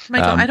effective.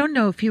 Michael, I don't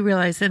know if you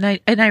realize, and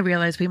I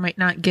realize we might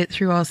not get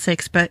through all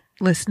 6, but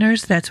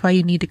listeners, that's why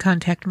you need to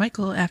contact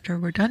Michael after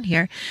we're done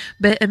here.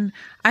 But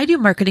I do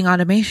marketing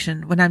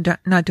automation when I'm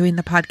not doing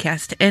the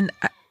podcast, and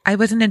I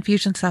was an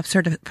Infusionsoft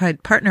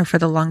certified partner for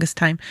the longest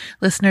time.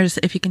 Listeners,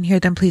 if you can hear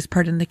them, please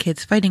pardon the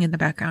kids fighting in the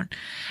background.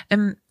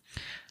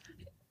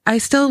 I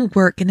still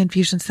work in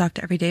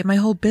Infusionsoft every day. My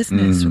whole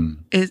business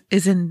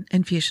is in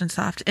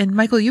Infusionsoft. And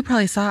Michael, you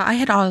probably saw I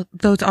had all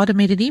those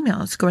automated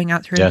emails going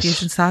out through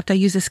Infusionsoft. I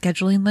use a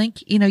scheduling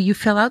link. You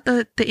fill out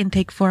the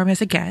intake form as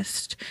a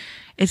guest.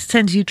 It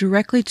sends you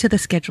directly to the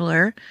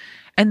scheduler.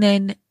 And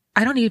then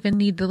I don't even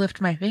need to lift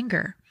my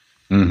finger.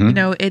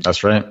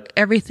 That's right.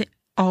 Everything,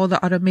 all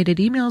the automated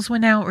emails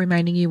went out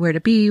reminding you where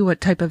to be, what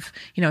type of,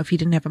 if you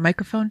didn't have a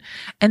microphone.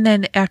 And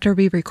then after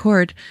we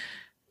record,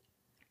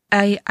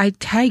 I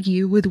tag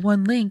you with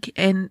one link,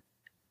 and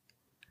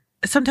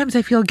sometimes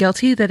I feel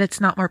guilty that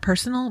it's not more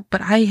personal,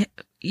 but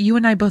you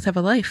and I both have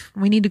a life.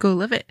 We need to go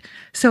live it.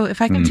 So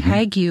if I can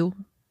tag you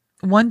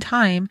one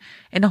time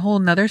and a whole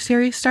nother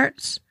series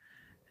starts,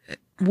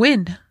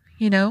 win,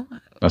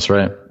 That's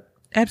right.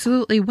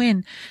 Absolutely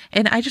win.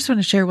 And I just want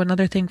to share one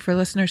other thing for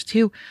listeners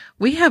too.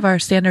 We have our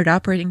standard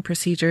operating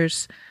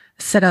procedures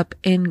set up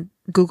in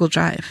Google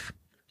Drive.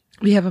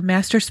 We have a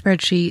master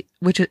spreadsheet,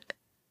 which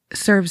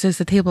serves as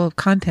a table of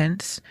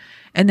contents,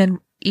 and then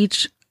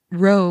each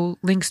row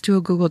links to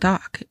a Google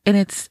Doc, and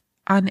it's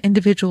on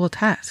individual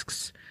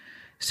tasks.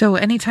 So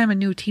anytime a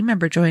new team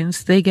member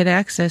joins, they get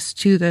access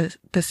to the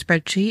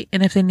spreadsheet,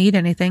 and if they need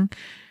anything,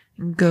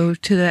 go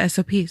to the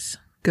SOPs.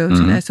 To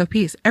the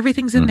SOPs.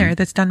 Everything's in there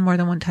that's done more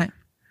than one time.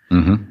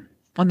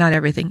 Well, not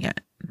everything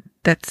yet.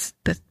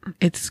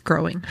 It's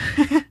growing.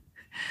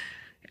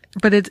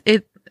 But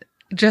it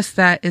just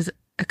that is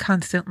a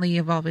constantly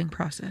evolving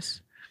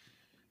process.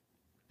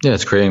 Yeah,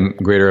 it's creating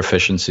greater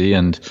efficiency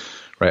and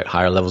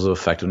higher levels of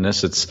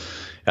effectiveness. It's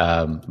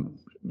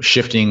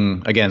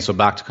shifting again. So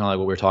back to kind of like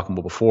what we were talking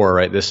about before,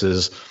 right? This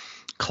is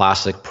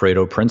classic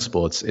Pareto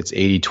principle. It's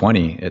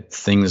 80-20. It's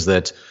things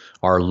that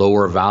are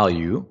lower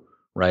value,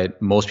 right?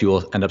 Most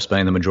people end up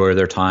spending the majority of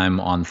their time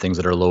on things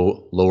that are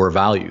lower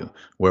value,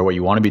 where what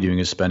you want to be doing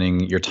is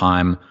spending your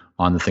time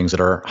on the things that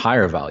are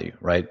higher value,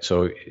 right?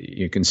 So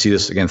you can see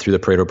this again through the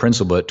Pareto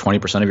principle, but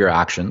 20% of your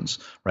actions,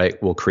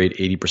 right, will create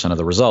 80% of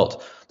the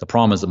result. The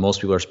problem is that most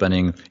people are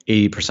spending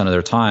 80% of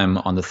their time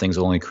on the things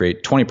that only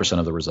create 20%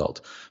 of the result.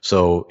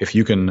 So if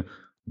you can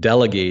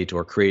delegate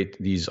or create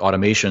these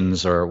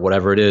automations or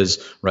whatever it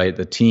is, right,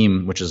 the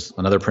team, which is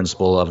another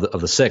principle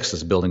of the six,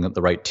 is building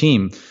the right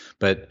team.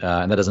 But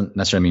and that doesn't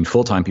necessarily mean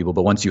full-time people,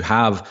 but once you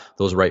have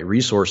those right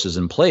resources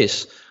in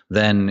place,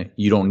 then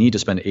you don't need to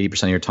spend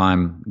 80% of your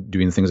time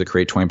doing the things that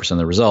create 20% of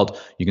the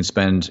result. You can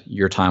spend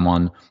your time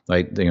on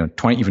even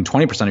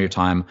 20% of your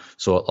time,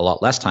 so a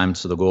lot less time,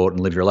 so to go out and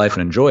live your life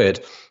and enjoy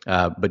it,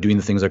 but doing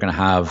the things that are going to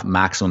have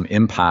maximum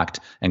impact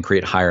and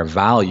create higher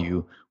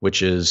value,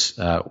 which is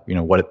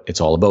what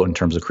it's all about in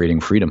terms of creating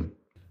freedom.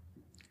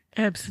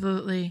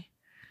 Absolutely.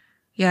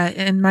 Yeah,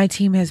 and my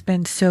team has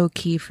been so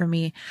key for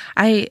me.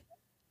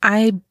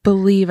 I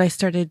believe I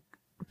started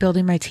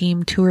building my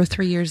team 2 or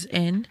 3 years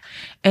in.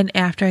 And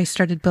after I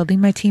started building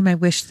my team, I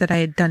wish that I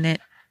had done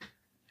it,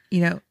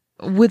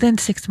 within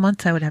 6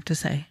 months, I would have to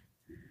say.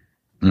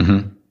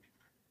 Mm-hmm.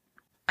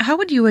 How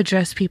would you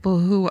address people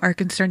who are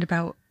concerned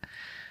about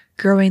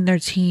growing their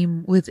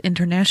team with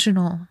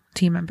international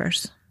team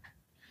members?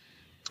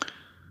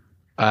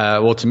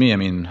 Well, to me, I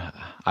mean,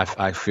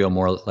 I feel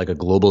more like a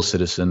global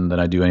citizen than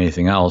I do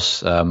anything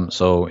else.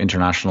 So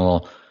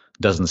international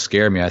doesn't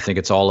scare me. I think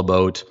it's all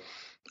about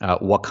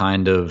what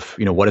kind of,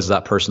 what is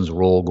that person's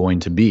role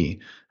going to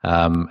be?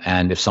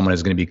 And if someone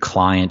is going to be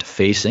client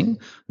facing,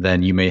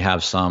 then you may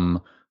have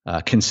some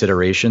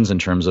considerations in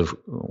terms of,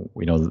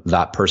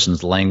 that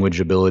person's language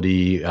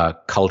ability,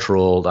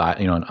 cultural,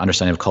 an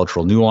understanding of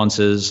cultural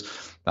nuances.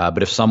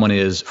 But if someone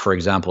is, for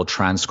example,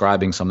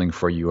 transcribing something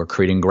for you or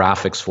creating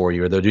graphics for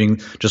you, or they're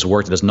doing just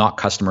work that is not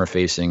customer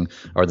facing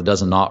or that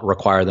does not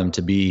require them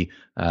to be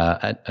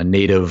a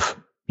native,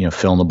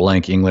 fill in the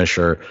blank English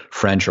or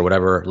French or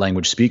whatever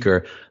language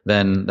speaker,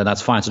 then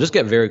that's fine. So just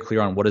get very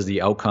clear on what is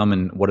the outcome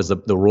and what is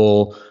the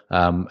role.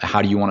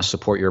 How do you want to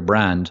support your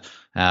brand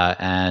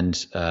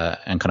and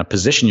kind of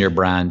position your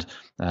brand,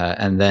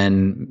 and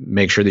then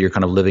make sure that you're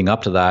kind of living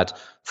up to that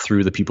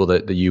through the people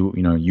that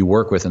you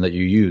work with and that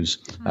you use.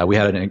 We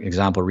had an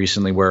example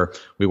recently where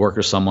we worked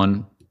with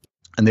someone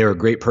and they were a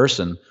great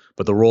person,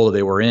 but the role that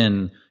they were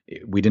in,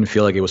 we didn't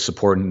feel like it was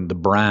supporting the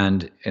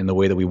brand in the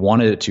way that we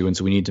wanted it to. And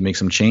so we need to make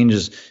some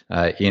changes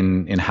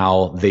in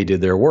how they did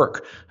their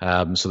work,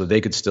 so that they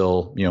could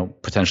still,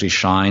 potentially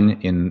shine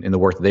in the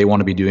work that they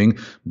want to be doing,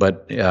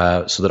 but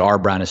so that our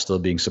brand is still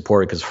being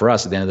supported. Because for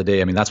us, at the end of the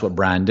day, I mean, that's what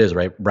brand is,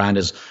 right? Brand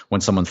is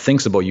when someone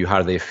thinks about you, how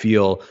do they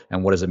feel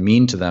and what does it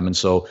mean to them? And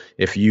so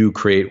if you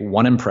create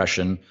one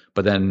impression,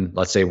 but then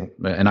let's say,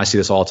 and I see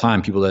this all the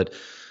time, people that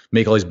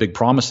make all these big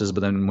promises,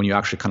 but then when you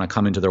actually kind of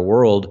come into their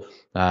world,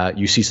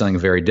 you see something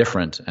very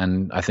different.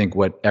 And I think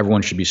what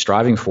everyone should be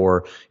striving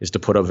for is to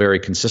put a very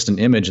consistent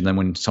image. And then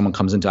when someone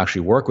comes in to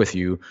actually work with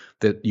you,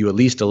 that you at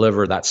least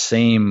deliver that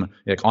same,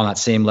 on that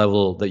same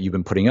level that you've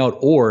been putting out,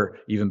 or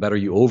even better,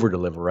 you over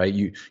deliver, right?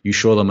 You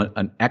show them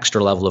an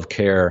extra level of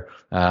care.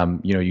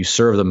 You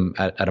serve them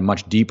at a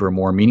much deeper,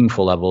 more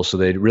meaningful level, so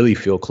they really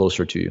feel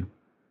closer to you.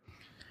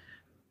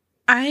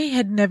 I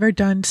had never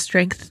done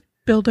strength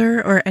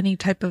builder or any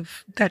type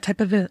of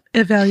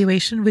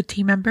evaluation with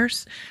team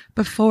members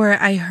before.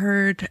 I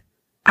heard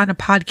on a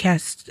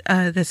podcast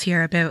this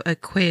year about a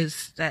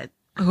quiz that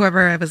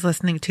whoever I was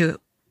listening to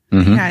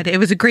had. It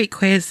was a great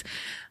quiz.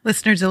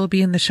 Listeners, it will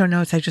be in the show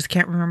notes. I just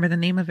can't remember the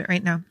name of it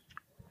right now.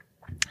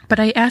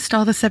 But I asked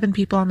all the 7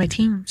 people on my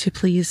team to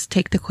please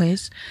take the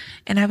quiz.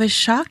 And I was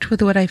shocked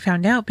with what I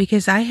found out,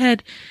 because I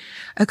had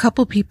a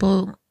couple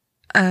people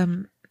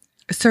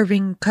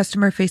serving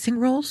customer facing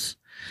roles,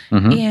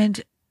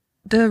 and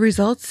the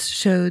results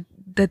showed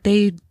that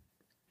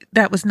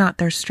that was not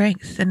their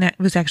strength, and that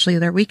was actually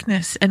their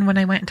weakness. And when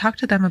I went and talked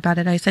to them about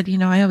it, I said,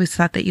 I always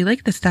thought that you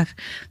liked this stuff.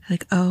 They're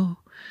like, oh,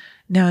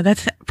 no,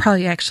 that's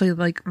probably actually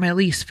like my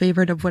least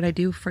favorite of what I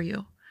do for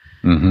you.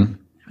 I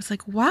was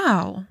like,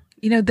 wow.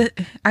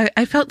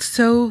 I felt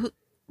so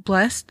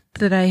blessed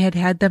that I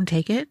had them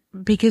take it,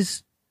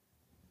 because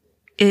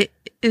it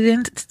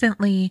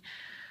instantly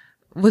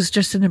was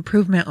just an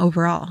improvement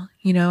overall.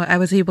 I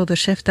was able to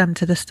shift them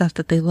to the stuff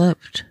that they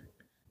loved.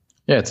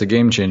 Yeah, it's a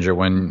game changer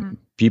when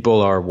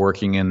people are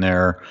working in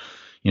their,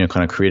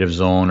 kind of creative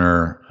zone,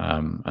 or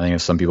I think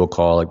as some people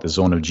call like the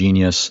zone of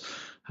genius.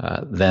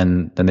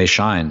 Then they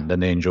shine. Then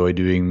they enjoy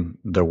doing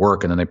their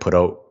work, and then they put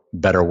out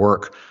better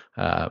work.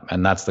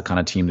 And that's the kind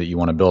of team that you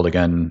want to build.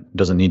 Again,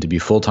 doesn't need to be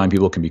full-time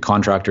people. Can be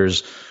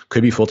contractors.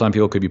 Could be full-time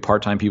people. Could be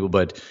part-time people.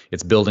 But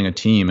it's building a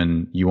team,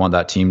 and you want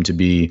that team to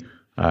be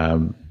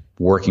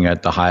working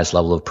at the highest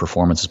level of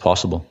performance as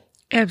possible.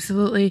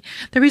 Absolutely.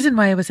 The reason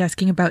why I was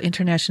asking about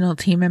international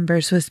team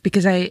members was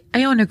because I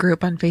own a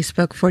group on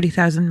Facebook,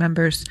 40,000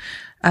 members,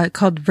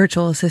 called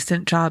Virtual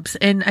Assistant Jobs.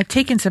 And I've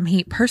taken some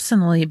heat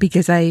personally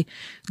because I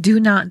do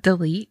not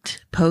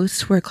delete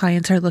posts where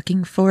clients are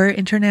looking for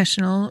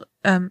international,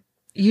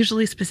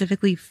 usually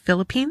specifically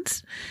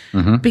Philippines,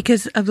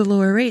 because of the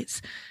lower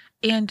rates.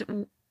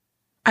 And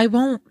I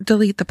won't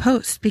delete the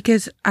post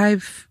because I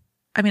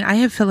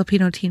have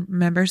Filipino team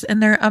members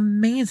and they're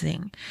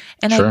amazing.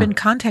 And Sure. I've been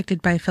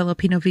contacted by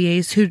Filipino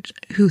VAs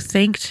who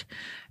thanked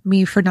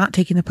me for not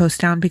taking the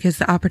post down because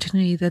the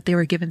opportunity that they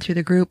were given through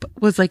the group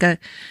was like a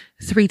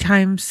 3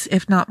 times,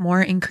 if not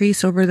more,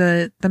 increase over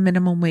the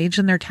minimum wage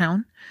in their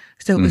town.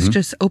 So it was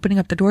just opening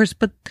up the doors.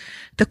 But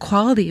the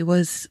quality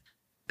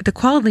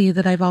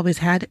that I've always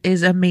had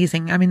is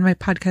amazing. I mean, my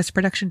podcast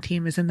production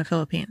team is in the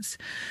Philippines.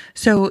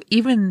 So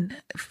even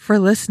for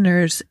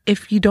listeners,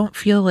 if you don't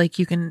feel like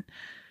you can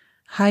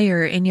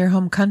hire in your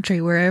home country,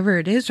 wherever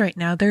it is right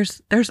now,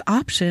 there's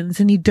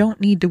options, and you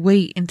don't need to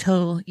wait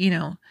until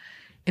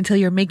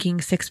you're making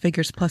 6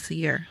 figures plus a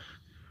year.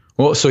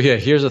 Well, so yeah,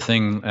 here's the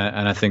thing,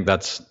 and I think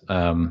that's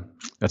a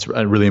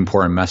really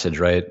important message,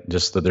 right?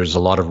 Just that there's a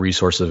lot of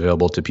resources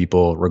available to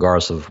people,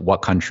 regardless of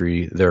what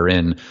country they're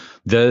in.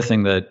 The other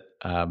thing that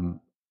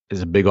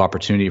is a big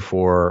opportunity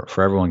for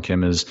everyone,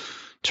 Kim, is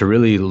to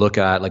really look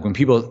at, like, when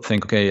people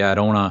think, okay, yeah, I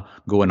don't want to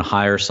go and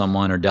hire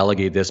someone or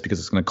delegate this because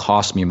it's going to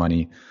cost me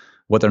money.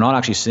 What they're not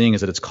actually seeing is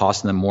that it's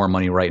costing them more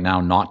money right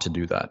now not to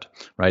do that,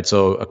 right?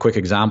 So a quick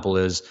example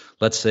is,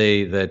 let's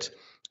say that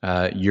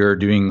you're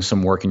doing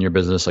some work in your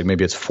business, like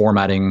maybe it's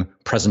formatting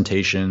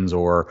presentations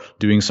or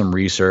doing some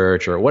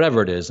research or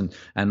whatever it is.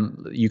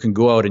 And you can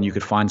go out and you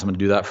could find someone to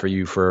do that for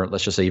you for,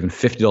 let's just say, even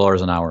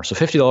 $50 an hour. So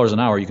 $50 an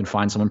hour, you can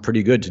find someone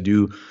pretty good to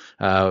do,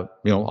 a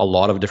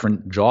lot of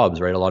different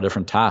jobs, right? A lot of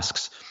different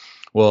tasks.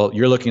 Well,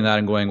 you're looking at that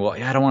and going, well,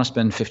 yeah, I don't want to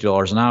spend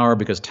 $50 an hour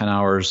because 10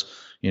 hours,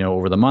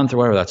 over the month or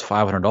whatever, that's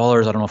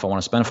 $500. I don't know if I want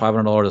to spend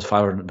 $500. That's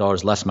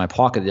 $500 less in my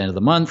pocket at the end of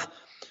the month.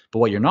 But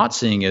what you're not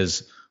seeing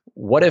is,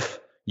 what if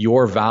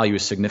your value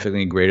is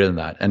significantly greater than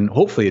that? And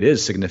hopefully it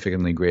is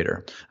significantly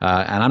greater.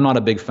 And I'm not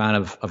a big fan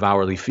of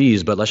hourly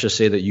fees, but let's just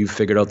say that you've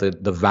figured out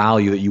that the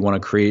value that you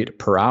want to create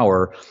per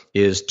hour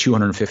is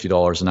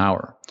 $250 an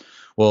hour.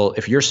 Well,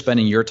 if you're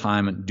spending your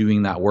time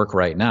doing that work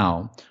right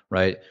now,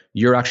 right,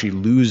 you're actually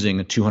losing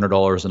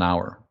 $200 an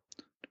hour.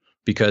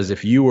 Because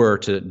if you were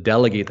to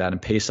delegate that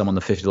and pay someone the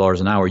 $50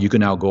 an hour, you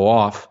can now go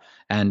off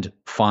and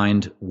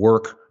find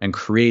work and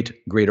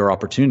create greater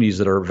opportunities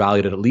that are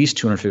valued at least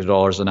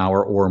 $250 an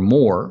hour or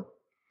more,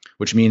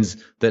 which means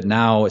that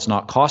now it's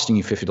not costing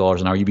you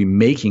 $50 an hour. You'd be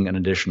making an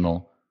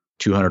additional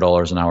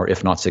 $200 an hour,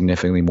 if not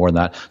significantly more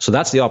than that. So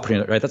that's the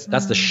opportunity, right?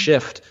 That's the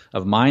shift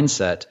of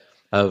mindset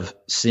of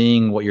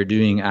seeing what you're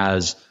doing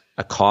as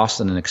a cost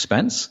and an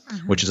expense,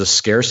 which is a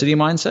scarcity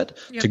mindset,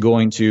 to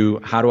going to,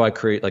 how do I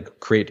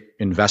create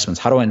investments?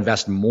 How do I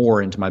invest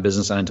more into my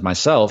business and into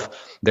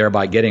myself,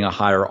 thereby getting a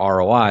higher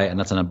ROI? And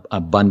that's an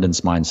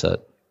abundance mindset.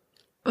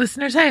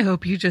 Listeners, I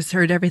hope you just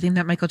heard everything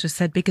that Michael just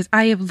said, because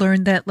I have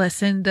learned that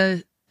lesson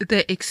the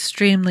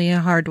extremely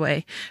hard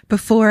way.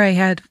 Before I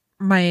had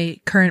my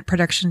current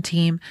production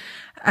team,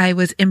 I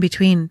was in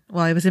between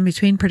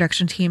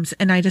production teams,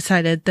 and I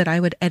decided that I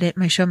would edit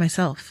my show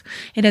myself.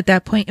 And at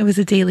that point, it was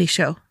a daily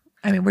show.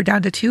 I mean, we're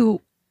down to 2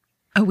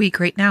 a week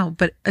right now,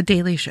 but a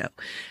daily show.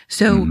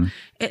 So,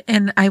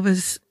 and I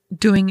was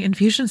doing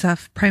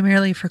Infusionsoft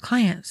primarily for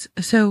clients.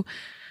 So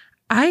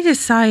I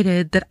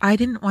decided that I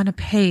didn't want to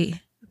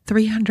pay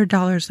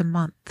 $300 a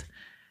month,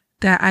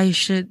 that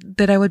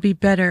I would be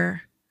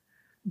better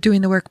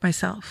doing the work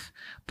myself.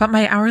 But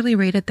my hourly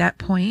rate at that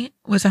point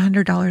was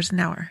 $100 an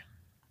hour.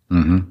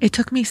 It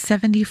took me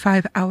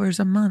 75 hours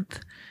a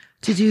month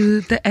to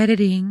do the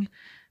editing.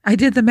 I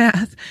did the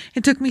math.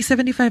 It took me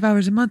 75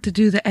 hours a month to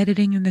do the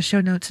editing and the show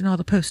notes and all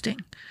the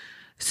posting.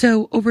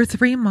 So over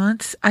 3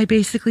 months, I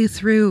basically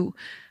threw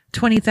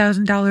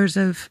 $20,000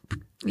 of,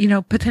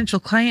 potential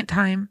client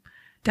time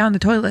down the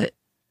toilet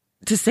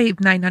to save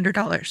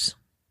 $900.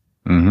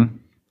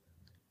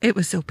 It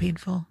was so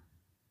painful.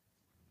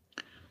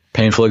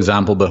 Painful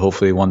example, but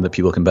hopefully one that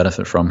people can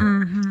benefit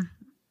from.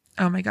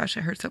 Oh my gosh,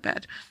 it hurt so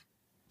bad.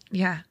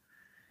 Yeah.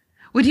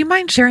 Would you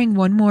mind sharing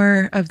one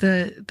more of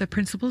the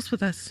principles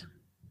with us?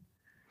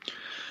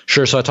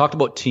 Sure. So I talked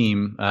about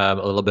team a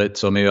little bit,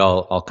 so maybe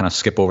I'll kind of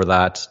skip over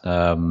that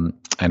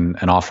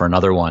and offer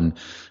another one,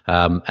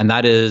 and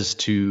that is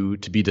to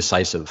be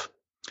decisive.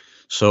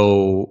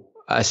 So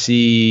I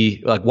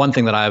see, like, one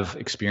thing that I've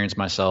experienced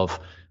myself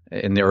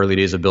in the early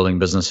days of building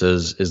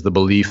businesses is the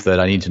belief that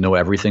I need to know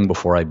everything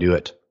before I do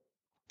it.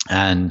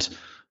 And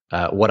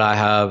what I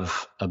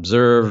have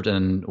observed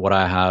and what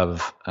I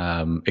have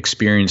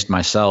experienced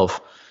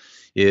myself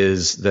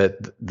is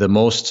that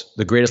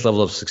the greatest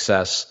level of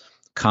success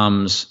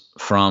comes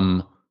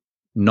from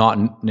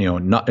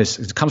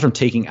it comes from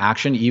taking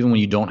action even when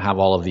you don't have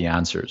all of the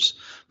answers.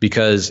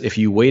 Because if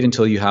you wait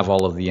until you have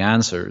all of the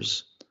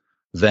answers,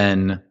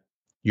 then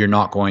you're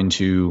not going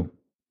to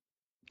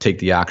take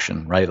the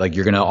action, right? Like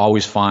you're going to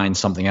always find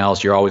something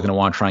else. You're always going to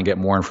want to try and get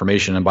more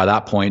information. And by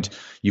that point,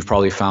 you've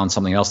probably found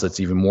something else that's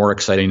even more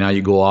exciting. Now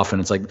you go off and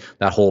it's like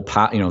that whole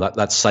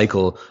that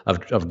cycle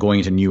of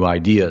going to new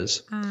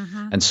ideas.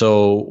 Mm-hmm. And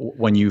so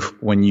when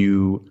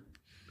you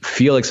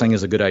feel like something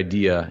is a good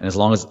idea, and as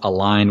long as it's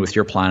aligned with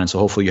your plan, and so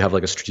hopefully you have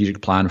like a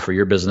strategic plan for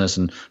your business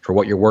and for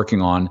what you're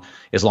working on,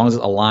 as long as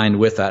it's aligned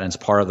with that and it's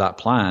part of that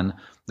plan,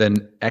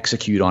 then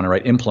execute on it,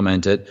 right?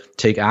 Implement it,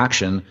 take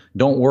action.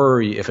 Don't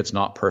worry if it's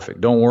not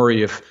perfect. Don't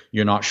worry if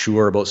you're not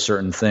sure about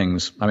certain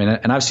things. I mean,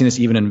 and I've seen this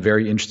even in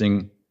very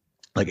interesting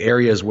like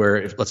areas where,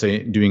 if, let's say,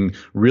 doing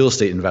real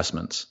estate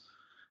investments,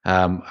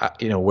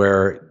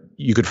 where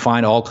you could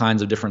find all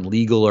kinds of different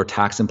legal or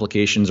tax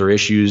implications or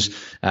issues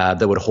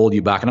that would hold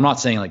you back. And I'm not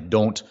saying like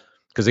don't,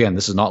 because again,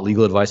 this is not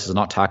legal advice, this is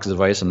not tax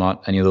advice, I'm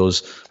not any of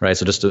those, right?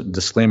 So just a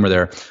disclaimer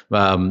there,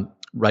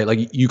 right?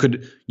 Like you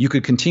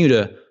could continue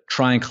to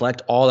try and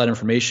collect all that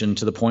information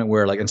to the point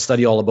where and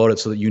study all about it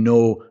so that you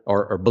know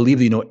or believe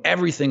that you know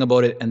everything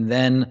about it, and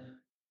then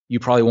you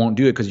probably won't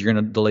do it because you're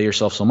going to delay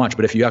yourself so much.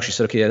 But if you actually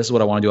said, okay, yeah, this is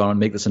what I want to do, I want to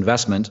make this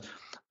investment.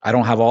 I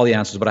don't have all the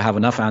answers, but I have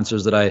enough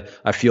answers that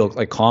I feel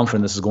like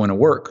confident this is going to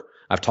work.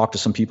 I've talked to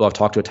some people. I've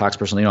talked to a tax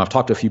person. I've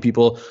talked to a few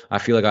people. I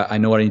feel like I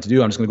know what I need to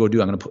do. I'm just going to go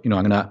do it. I'm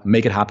going to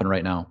make it happen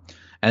right now.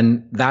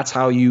 And that's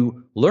how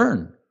you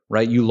learn,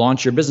 right? You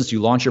launch your business,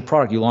 you launch your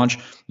product, you launch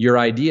your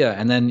idea,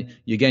 and then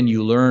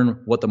you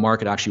learn what the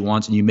market actually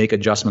wants, and you make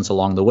adjustments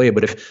along the way.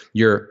 But if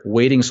you're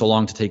waiting so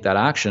long to take that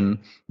action,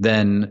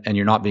 and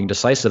you're not being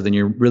decisive, then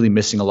you're really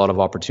missing a lot of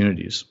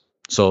opportunities.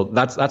 So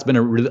that's been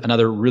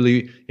another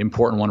really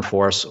important one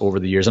for us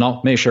over the years. And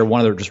I'll maybe share one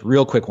other just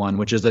real quick one,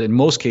 which is that in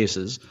most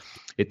cases,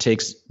 it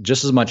takes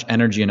just as much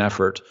energy and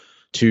effort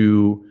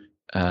to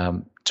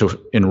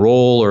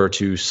enroll or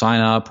to sign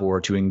up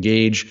or to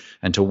engage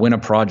and to win a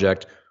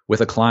project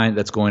with a client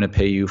that's going to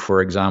pay you,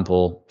 for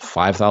example,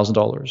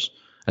 $5,000,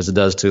 as it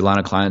does to land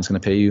a client that's going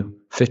to pay you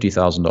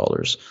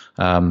 $50,000.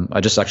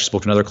 I just actually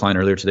spoke to another client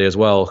earlier today as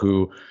well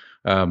who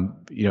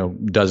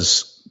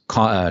does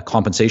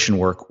compensation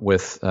work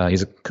with,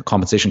 he's a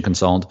compensation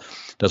consultant,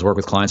 does work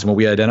with clients. And what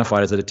we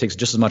identified is that it takes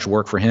just as much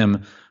work for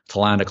him to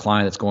land a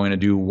client that's going to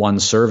do one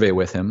survey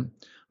with him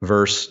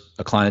versus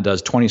a client that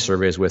does 20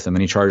 surveys with him,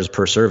 and he charges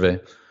per survey.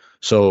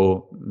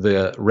 So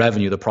the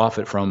revenue, the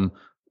profit from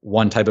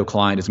one type of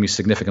client is going to be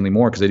significantly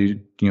more because they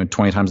do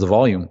 20 times the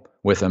volume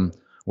with him,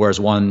 whereas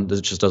one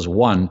that just does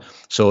one.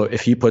 So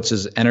if he puts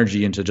his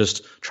energy into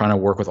just trying to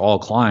work with all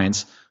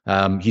clients,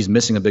 he's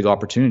missing a big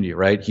opportunity,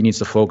 right? He needs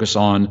to focus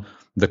on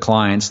the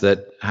clients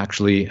that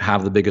actually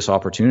have the biggest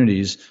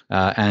opportunities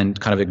and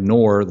kind of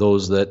ignore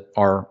those that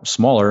are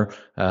smaller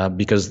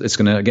because it's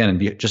going to, again,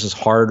 be just as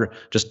hard,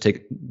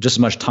 take just as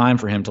much time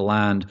for him to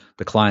land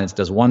the client that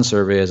does one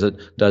survey as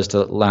it does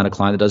to land a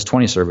client that does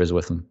 20 surveys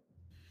with him.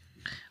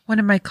 One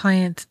of my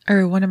clients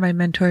or one of my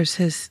mentors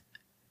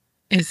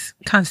is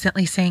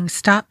constantly saying,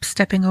 stop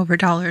stepping over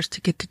dollars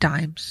to get to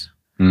dimes.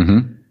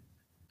 Mm-hmm.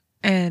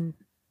 And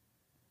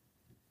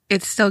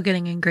it's still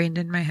getting ingrained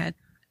in my head.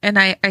 And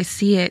I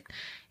see it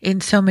in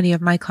so many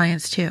of my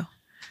clients too.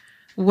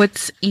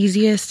 What's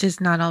easiest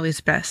is not always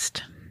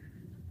best.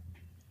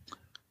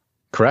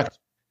 Correct.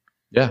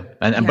 Yeah.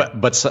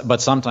 But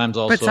sometimes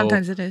also. But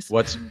sometimes it is.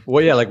 What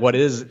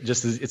is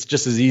it's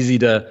just as easy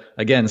to,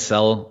 again,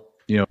 sell,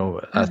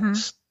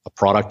 a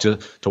product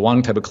to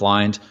one type of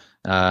client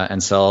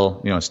and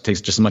sell, it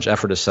takes just as much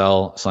effort to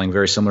sell something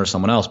very similar to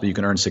someone else, but you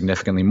can earn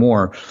significantly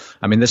more.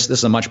 I mean, this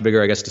is a much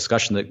bigger, I guess,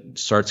 discussion that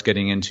starts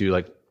getting into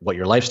like what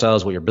your lifestyle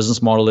is, what your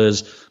business model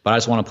is. But I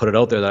just want to put it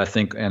out there that I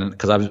think, and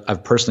because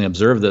I've personally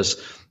observed this,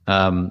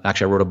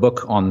 actually I wrote a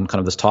book on kind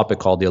of this topic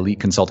called The Elite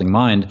Consulting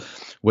Mind,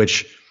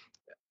 which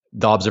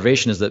the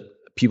observation is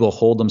that people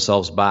hold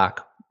themselves back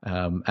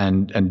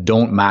and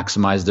don't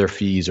maximize their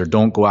fees or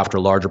don't go after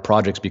larger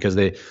projects because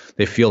they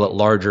feel that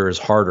larger is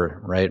harder,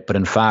 right? But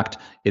in fact,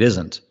 it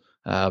isn't.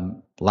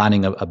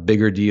 Landing a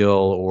bigger deal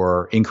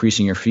or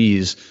increasing your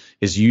fees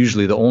is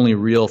usually the only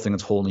real thing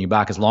that's holding you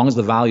back, as long as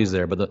the value's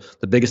there. But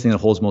the biggest thing that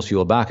holds most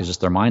people back is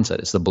just their mindset.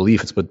 It's the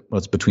belief. It's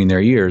what's between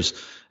their ears.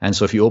 And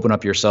so if you open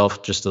up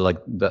yourself just to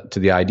to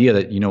the idea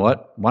that, you know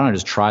what, why don't I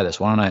just try this?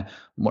 Why don't I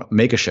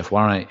make a shift?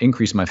 Why don't I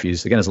increase my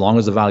fees? Again, as long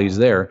as the value's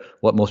there,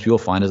 what most people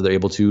find is they're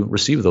able to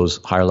receive those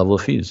higher level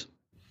of fees.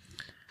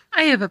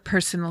 I have a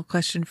personal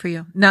question for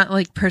you. Not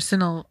like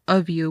personal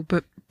of you,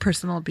 but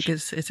personal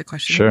because it's a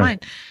question of mine.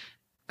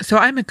 So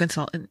I'm a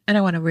consultant and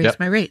I want to raise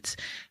my rates.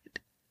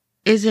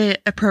 Is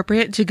it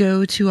appropriate to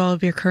go to all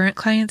of your current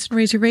clients and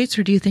raise your rates,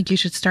 or do you think you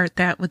should start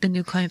that with the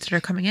new clients that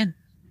are coming in?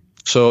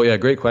 So yeah,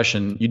 great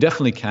question. You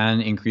definitely can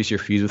increase your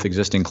fees with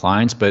existing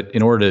clients, but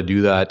in order to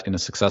do that in a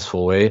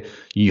successful way,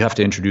 you have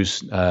to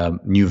introduce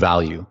new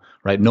value,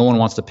 right? No one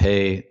wants to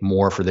pay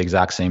more for the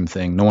exact same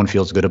thing. No one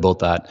feels good about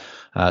that.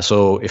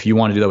 So if you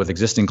want to do that with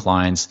existing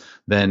clients,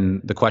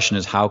 then the question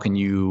is, how can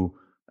you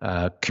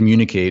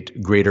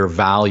communicate greater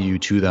value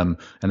to them.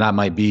 And that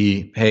might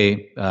be,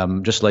 hey,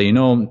 just to let you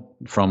know,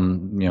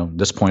 from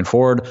this point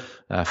forward,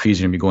 fees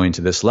are going to be going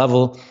to this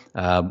level.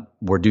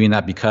 We're doing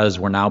that because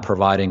we're now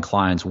providing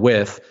clients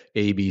with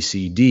A, B,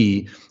 C,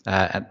 D.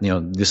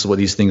 This is what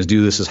these things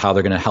do. This is how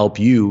they're going to help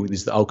you.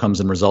 These are the outcomes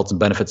and results and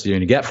benefits you're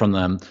going to get from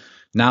them.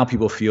 Now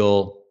people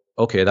feel,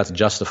 okay, that's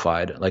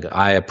justified. Like,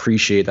 I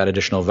appreciate that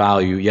additional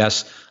value.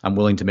 Yes, I'm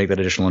willing to make that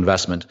additional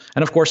investment.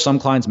 And of course, some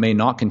clients may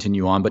not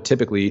continue on, but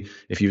typically,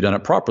 if you've done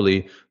it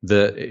properly,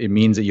 it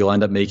means that you'll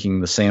end up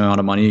making the same amount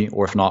of money,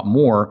 or if not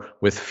more,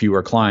 with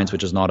fewer clients,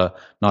 which is not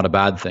a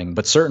bad thing.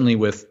 But certainly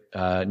with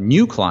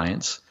new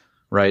clients,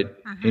 right,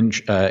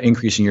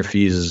 increasing your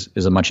fees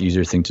is a much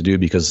easier thing to do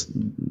because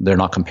they're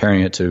not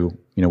comparing it to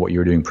what you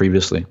were doing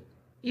previously.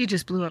 You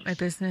just blew up my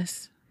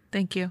business.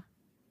 Thank you.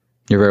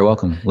 You're very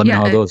welcome. Let me know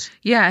how it goes.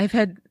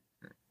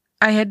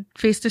 I had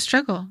faced a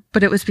struggle,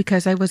 but it was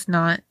because I was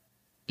not,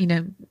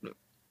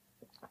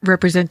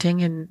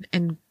 representing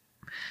and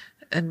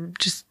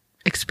just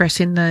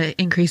expressing the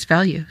increased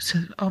value. So,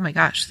 oh my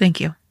gosh,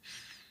 thank you.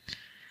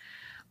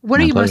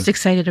 What are you most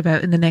excited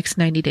about in the next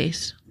 90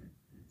 days?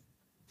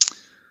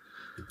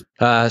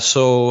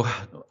 So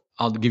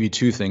I'll give you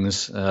two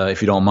things,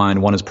 if you don't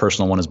mind. One is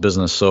personal, one is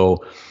business.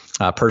 So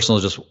personal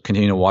is just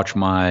continue to watch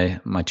my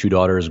two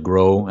daughters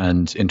grow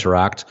and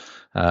interact.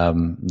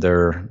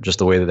 They're just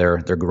the way that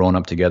they're growing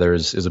up together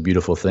is a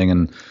beautiful thing,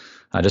 and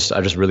I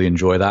just really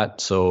enjoy that.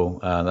 So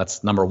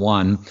that's number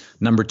one.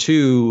 Number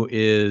two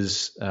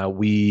is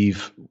we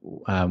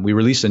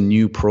released a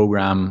new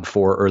program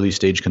for early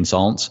stage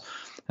consultants,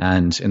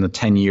 and in the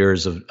 10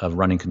 years of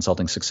running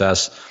Consulting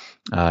Success,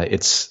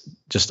 it's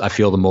just, I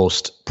feel the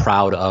most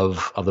proud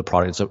of the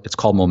product. It's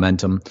called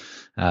Momentum.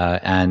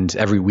 And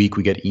every week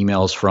we get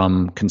emails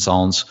from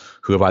consultants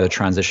who have either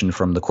transitioned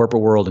from the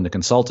corporate world into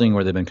consulting,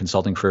 or they've been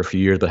consulting for a few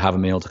years, but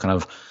haven't been able to kind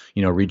of,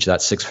 reach that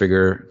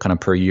 6-figure kind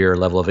of per year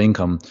level of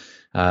income.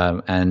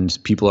 And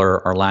people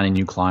are landing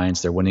new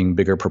clients. They're winning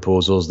bigger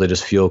proposals. They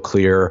just feel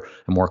clear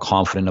and more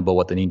confident about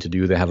what they need to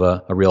do. They have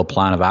a real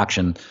plan of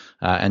action.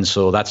 And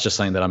so that's just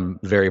something that I'm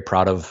very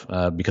proud of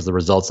because of the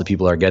results that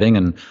people are getting.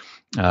 And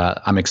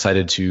I'm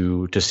excited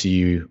to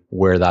see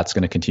where that's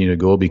going to continue to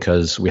go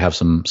because we have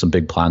some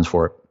big plans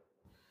for it.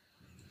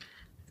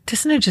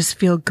 Doesn't it just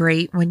feel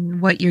great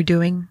when what you're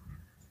doing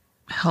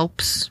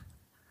helps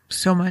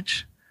so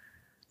much?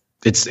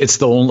 It's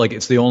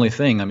the only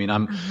thing. I mean,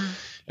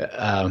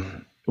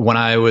 when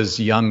I was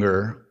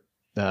younger,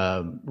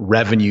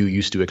 revenue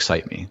used to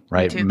excite me,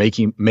 right?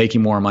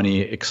 Making more money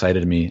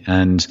excited me.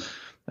 And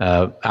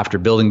after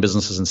building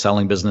businesses and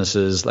selling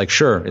businesses, like,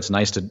 sure, it's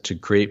nice to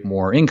create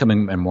more income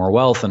and more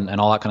wealth and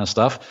all that kind of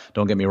stuff.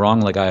 Don't get me wrong.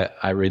 Like,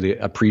 I really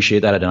appreciate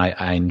that and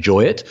I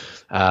enjoy it.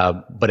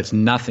 But it's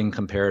nothing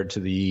compared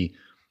to the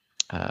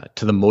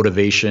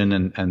motivation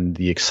and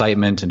the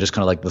excitement and just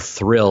kind of like the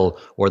thrill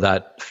or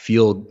that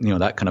feel,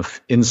 that kind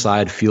of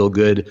inside feel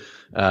good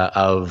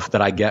of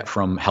that I get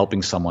from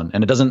helping someone.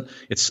 And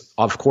it's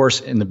of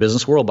course in the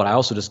business world, but I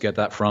also just get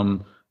that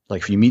from,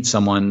 like, if you meet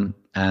someone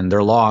and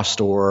they're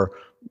lost, or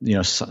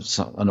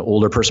an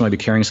older person might be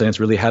carrying something that's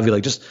really heavy.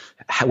 Like, just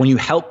when you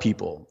help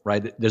people,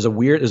 right? There's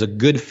a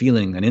good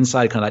feeling, an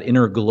inside kind of that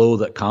inner glow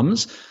that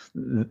comes.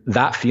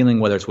 That feeling,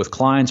 whether it's with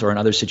clients or in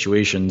other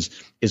situations,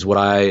 is what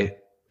I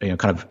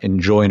kind of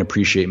enjoy and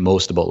appreciate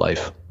most about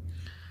life.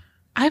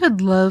 I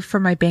would love for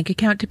my bank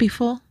account to be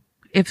full,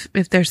 if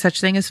there's such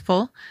thing as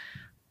full,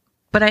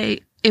 but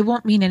it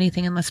won't mean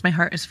anything unless my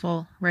heart is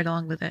full right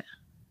along with it.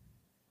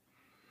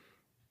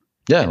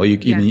 Yeah, well,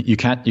 you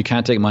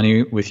can't take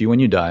money with you when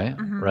you die,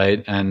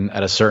 right? And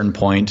at a certain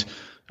point,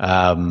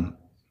 it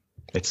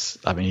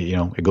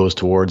goes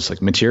towards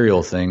like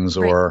material things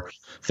or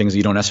things that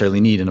you don't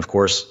necessarily need. And of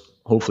course,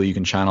 hopefully, you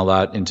can channel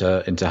that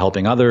into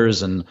helping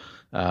others and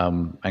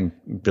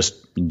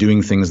just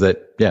doing things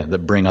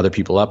that bring other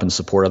people up and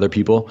support other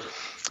people.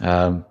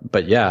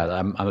 But yeah,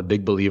 I'm a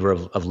big believer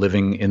of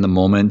living in the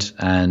moment,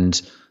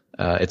 and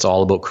it's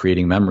all about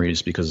creating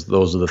memories, because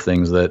those are the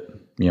things that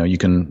you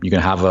can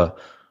have a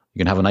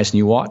nice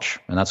new watch,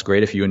 and that's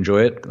great if you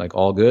enjoy it, like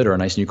all good, or a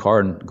nice new car,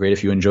 and great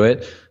if you enjoy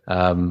it.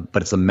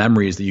 But it's the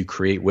memories that you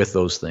create with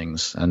those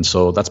things. And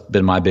so that's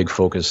been my big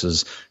focus,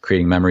 is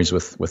creating memories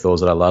with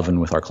those that I love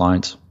and with our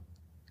clients.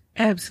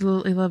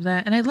 Absolutely love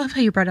that. And I love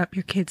how you brought up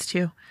your kids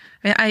too.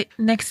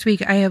 Next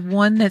week, I have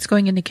one that's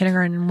going into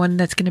kindergarten and one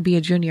that's going to be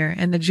a junior,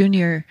 and the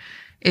junior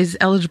is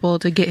eligible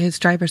to get his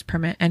driver's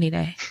permit any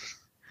day,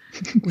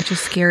 which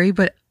is scary,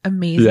 but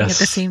amazing at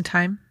the same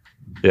time.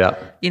 Yeah.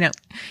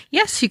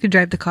 Yes, you can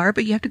drive the car,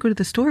 but you have to go to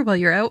the store while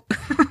you're out.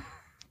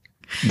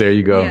 There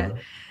you go.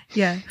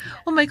 Yeah.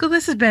 Well, Michael,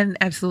 this has been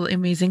absolutely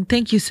amazing.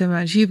 Thank you so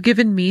much. You've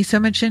given me so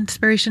much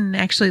inspiration, and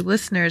actually,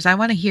 listeners, I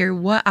want to hear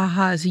what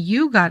ahas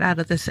you got out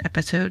of this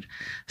episode.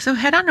 So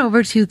head on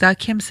over to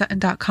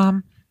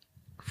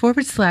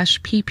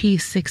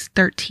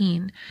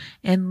thekimsutton.com/pp613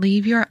 and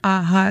leave your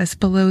ahas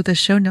below the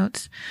show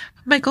notes.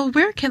 Michael,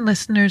 where can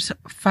listeners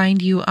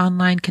find you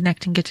online,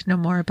 connect, and get to know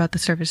more about the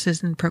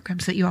services and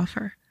programs that you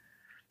offer?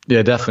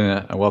 Yeah,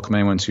 definitely. I welcome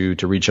anyone to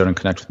reach out and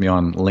connect with me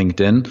on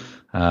LinkedIn.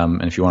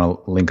 And if you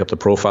want to link up the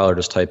profile or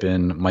just type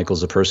in Michael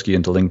Zapersky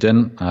into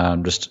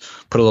LinkedIn, just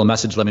put a little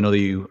message. Let me know that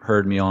you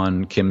heard me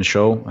on Kim's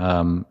show.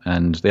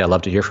 And yeah, I'd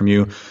love to hear from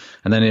you.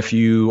 And then if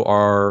you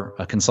are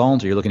a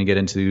consultant or you're looking to get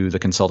into the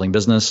consulting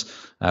business,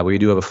 we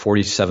do have a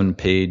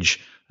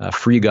 47-page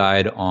free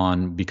guide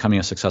on becoming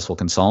a successful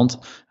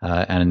consultant.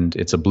 And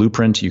it's a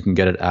blueprint. You can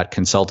get it at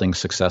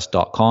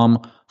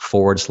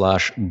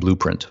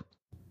consultingsuccess.com/blueprint.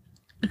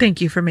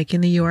 Thank you for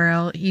making the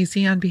URL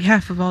easy on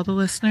behalf of all the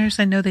listeners.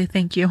 I know they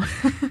thank you.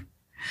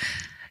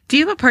 Do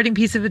you have a parting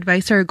piece of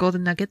advice or a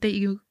golden nugget that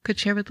you could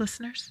share with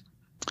listeners?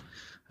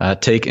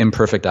 Take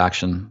imperfect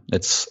action.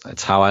 It's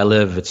how I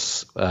live.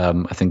 It's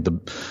I think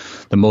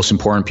the most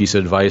important piece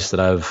of advice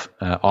that I've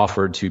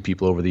offered to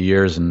people over the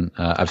years, and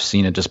I've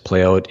seen it just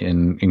play out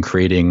in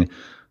creating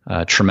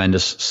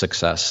tremendous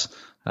success.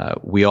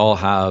 We all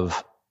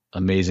have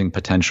amazing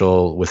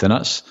potential within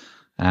us,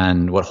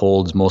 and what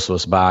holds most of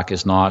us back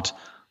is not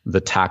the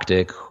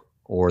tactic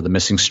or the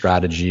missing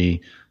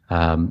strategy.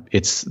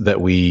 It's that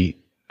we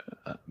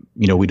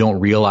don't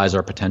realize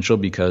our potential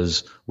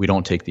because we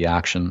don't take the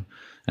action.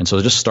 And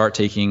so just start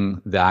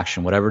taking the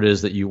action, whatever it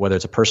is that whether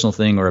it's a personal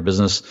thing or a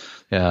business,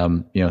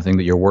 thing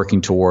that you're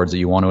working towards that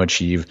you want to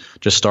achieve,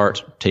 just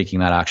start taking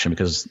that action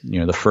because,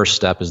 the first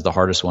step is the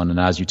hardest one. And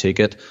as you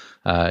take it,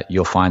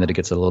 you'll find that it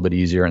gets a little bit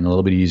easier and a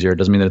little bit easier. It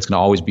doesn't mean that it's going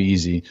to always be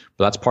easy,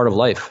 but that's part of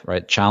life,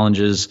 right?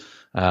 Challenges,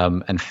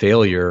 and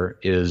failure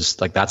is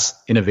that's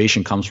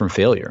innovation comes from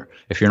failure.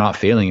 If you're not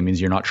failing, it means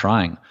you're not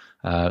trying.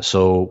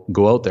 So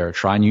go out there,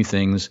 try new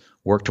things,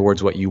 work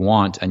towards what you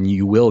want, and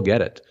you will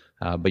get it.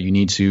 But you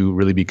need to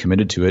really be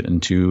committed to it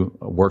and to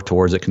work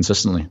towards it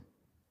consistently.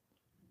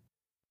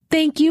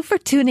 Thank you for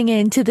tuning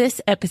in to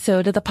this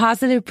episode of the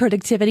Positive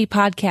Productivity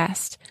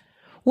Podcast.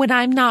 When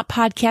I'm not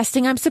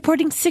podcasting, I'm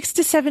supporting 6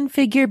 to 7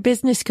 figure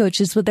business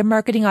coaches with their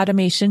marketing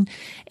automation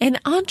and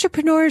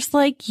entrepreneurs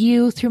like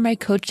you through my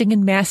coaching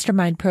and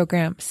mastermind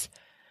programs.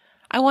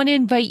 I want to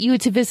invite you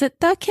to visit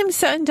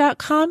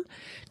thekimsutton.com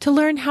to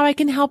learn how I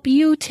can help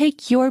you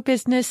take your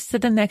business to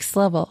the next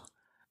level.